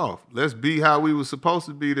knock it off. Let's be how we were supposed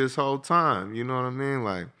to be this whole time. You know what I mean?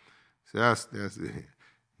 Like, so that's it.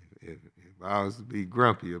 If I was to be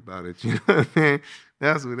grumpy about it, you know what I mean?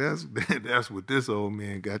 That's what this old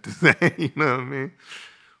man got to say, you know what I mean?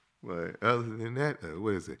 But other than that,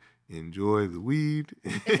 what is it? Enjoy the weed,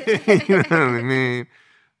 you know what I mean?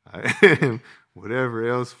 Whatever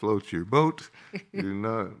else floats your boat, you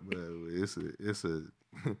know. But it's a.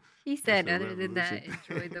 He said, other than that,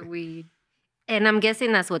 enjoy the weed. And I'm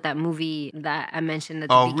guessing that's what that movie that I mentioned at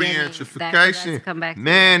the beginning. Re-Gentrification. Come back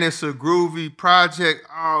man, it's a groovy project.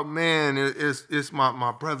 Oh man, it's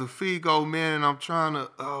my brother Figo, man, and I'm trying to.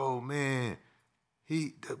 Oh man,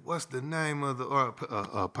 what's the name of the?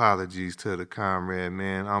 Apologies to the comrade,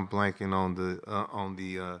 man. I'm blanking on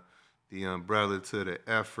the umbrella to the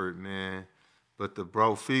effort, man. But the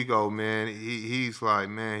bro Figo, man, he's like,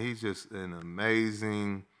 man, he's just an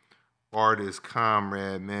amazing artist,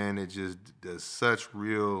 comrade, man. It just does such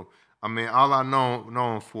real. I mean, all I know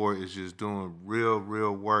him for is just doing real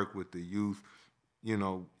work with the youth, you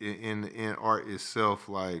know, in art itself,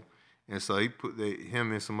 like. And so he put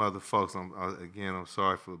him and some other folks. I'm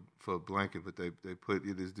sorry for blanking, but they put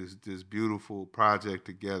this beautiful project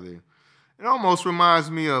together. It almost reminds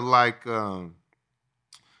me of like.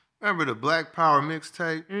 Remember the Black Power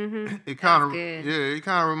mixtape? Mm-hmm. It kind of it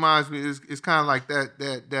kind of reminds me. It's kind of like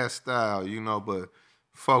that style, you know, but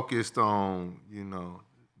focused on, you know,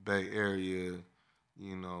 Bay Area,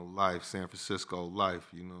 you know, life, San Francisco life.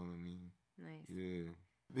 You know what I mean? Nice. Yeah.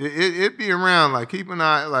 It be around. Like keep an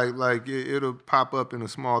eye. Like it'll pop up in a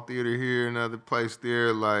small theater here, another place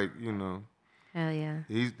there. Like you know. Hell yeah.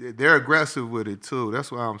 They're aggressive with it too. That's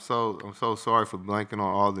why I'm so sorry for blanking on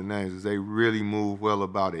all the names. Is they really move well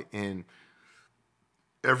about it, and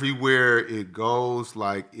everywhere it goes,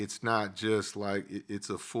 like it's not just like it's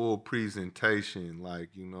a full presentation.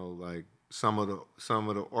 Like you know, like some of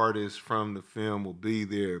the artists from the film will be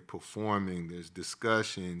there performing. There's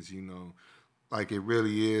discussions. You know, like it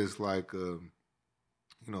really is like a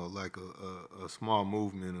small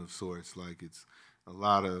movement of sorts. Like it's a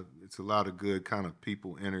lot of good kind of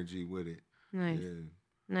people energy with it. Nice. Yeah.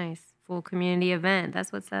 Nice. Full community event.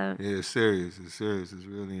 That's what's up. Yeah, it's serious. It's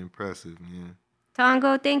really impressive, man.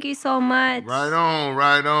 Tongo, thank you so much. Right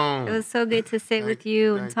on. It was so good to sit with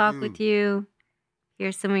you and talk with you.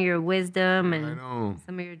 Hear some of your wisdom and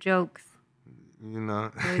some of your jokes. You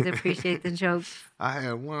know. I always appreciate the jokes. I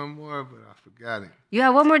had one more, but I forgot it. You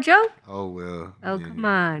have one more joke? Oh, well. Oh, yeah. Come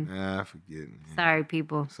on. Nah, I forget. Man. Sorry,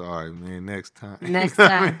 people. Sorry, man. Next time.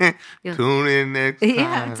 Tune in next time. You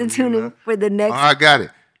have to tune in for the next. Oh, I got it.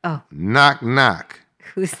 Oh. Knock, knock.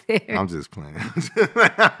 Who's there? I'm just playing.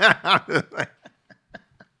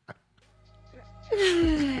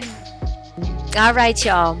 All right,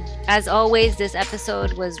 y'all. As always, this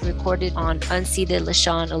episode was recorded on unceded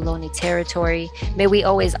Lashawn Ohlone territory. May we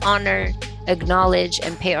always honor, acknowledge,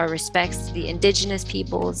 and pay our respects to the indigenous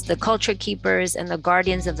peoples, the culture keepers, and the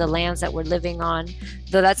guardians of the lands that we're living on,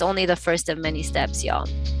 though that's only the first of many steps, y'all.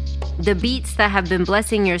 The beats that have been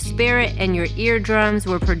blessing your spirit and your eardrums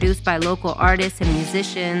were produced by local artists and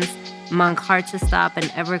musicians. Monk Heart to Stop and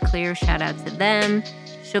Everclear, shout out to them.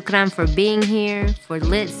 Shukran for being here, for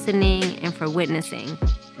listening, and for witnessing.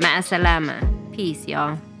 Ma'asalama. Peace,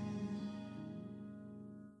 y'all.